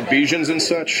Augbesians and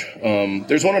such.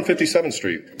 There's one on 57th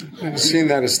Street. I've seen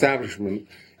that establishment.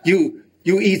 You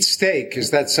eat steak.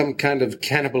 Is that some kind of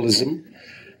cannibalism?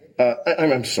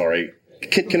 I'm sorry.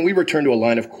 Can we return to a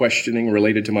line of questioning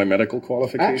related to my medical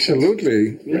qualifications?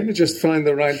 Absolutely. Let me just find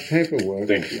the right paperwork.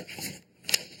 Thank you.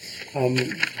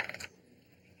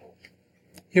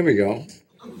 Here we go.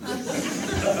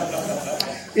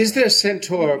 Is there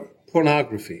Centaur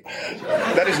pornography?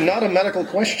 That is not a medical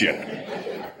question.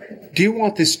 Do you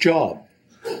want this job?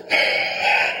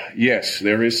 Yes,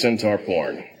 there is Centaur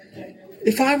porn.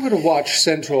 If I were to watch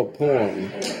Centaur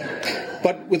porn,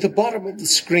 but with the bottom of the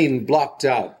screen blocked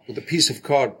out with a piece of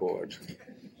cardboard,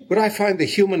 would I find the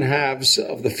human halves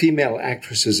of the female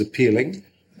actresses appealing?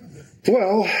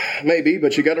 Well, maybe,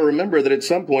 but you got to remember that at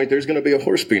some point there's going to be a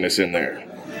horse penis in there.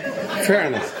 Fair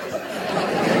enough.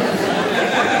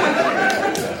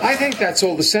 I think that's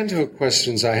all the Centaur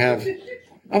questions I have.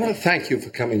 I want to thank you for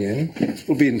coming in.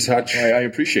 We'll be in touch. I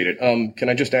appreciate it. Can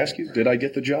I just ask you, did I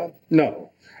get the job?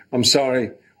 No. I'm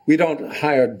sorry. We don't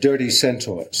hire dirty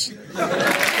centaurs.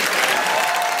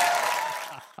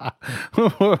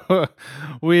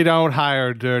 We don't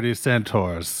hire dirty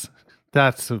centaurs.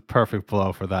 That's a perfect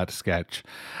blow for that sketch.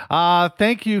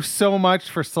 Thank you so much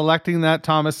for selecting that,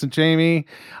 Thomas and Jamie.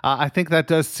 I think that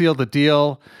does seal the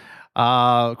deal.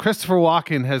 Christopher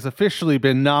Walken has officially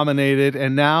been nominated,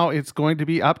 and now it's going to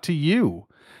be up to you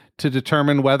to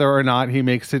determine whether or not he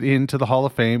makes it into the Hall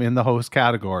of Fame in the host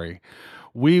category.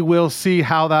 We will see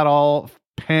how that all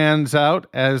pans out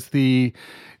as the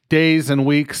days and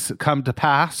weeks come to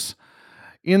pass.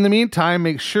 In the meantime,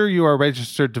 make sure you are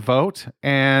registered to vote,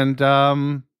 and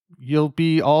you'll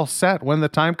be all set when the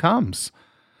time comes.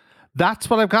 That's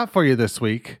what I've got for you this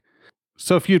week.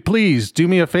 So if you'd please do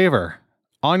me a favor,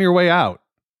 on your way out,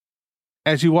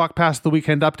 as you walk past the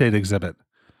Weekend Update exhibit,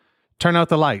 turn out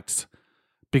the lights,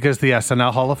 because the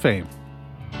SNL Hall of Fame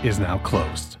is now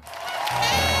closed.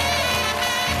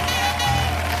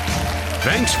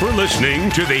 Thanks for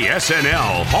listening to the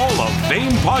SNL Hall of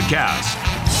Fame podcast.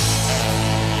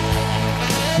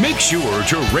 Make sure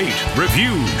to rate,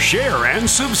 review, share, and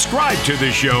subscribe to the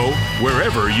show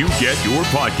wherever you get your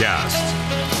podcasts.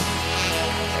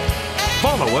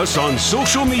 Follow us on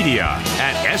social media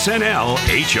at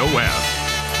SNLHOF.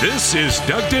 This is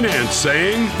Doug Denant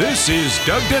saying,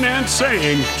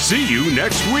 see you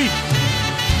next week.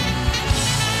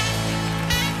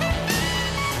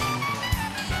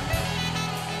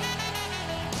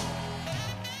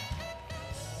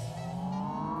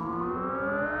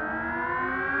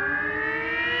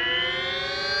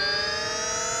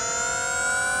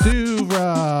 To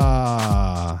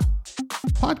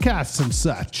podcasts and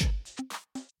such.